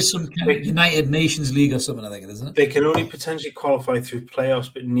is some kind of United Nations League or something, I think, isn't it? They can only potentially qualify through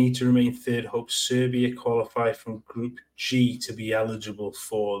playoffs, but need to remain third. Hope Serbia qualify from Group G to be eligible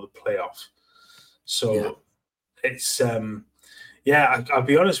for the playoff. So it's I'll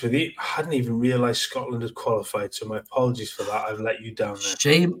be honest with you. I hadn't even realised Scotland had qualified, so my apologies for that. I've let you down there.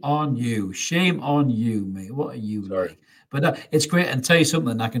 Shame on you, mate. What are you like? But it's great. And tell you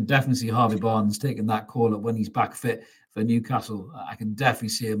something, I can definitely see Harvey Barnes taking that call up when he's back fit for Newcastle. I can definitely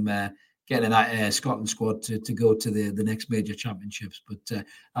see him getting that Scotland squad to go to the next major championships. But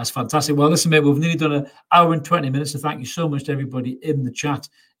that's fantastic. Well, listen, mate, we've nearly done an hour and 20 minutes. So thank you so much to everybody in the chat.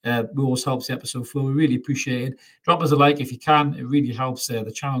 It always helps the episode flow. We really appreciate it. Drop us a like if you can. It really helps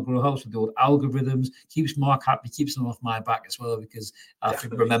the channel grow, helps with the old algorithms, keeps Mark happy, keeps them off my back as well, because I have to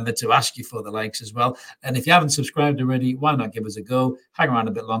remember to ask you for the likes as well. And if you haven't subscribed already, why not give us a go? Hang around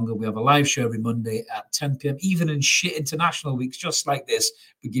a bit longer. We have a live show every Monday at 10 p.m. Even in shit international weeks just like this,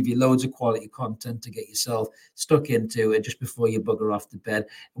 we give you loads of quality content to get yourself stuck into it just before you bugger off to bed.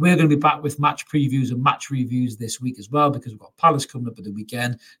 We're going to be back with match previews and match reviews this week as well, because we've got Palace coming up at the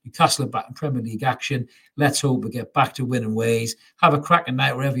weekend. Newcastle are back in Premier League action. Let's hope we get back to winning ways. Have a cracking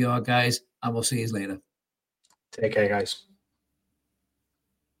night wherever you are, guys, and we'll see you later. Take care, guys.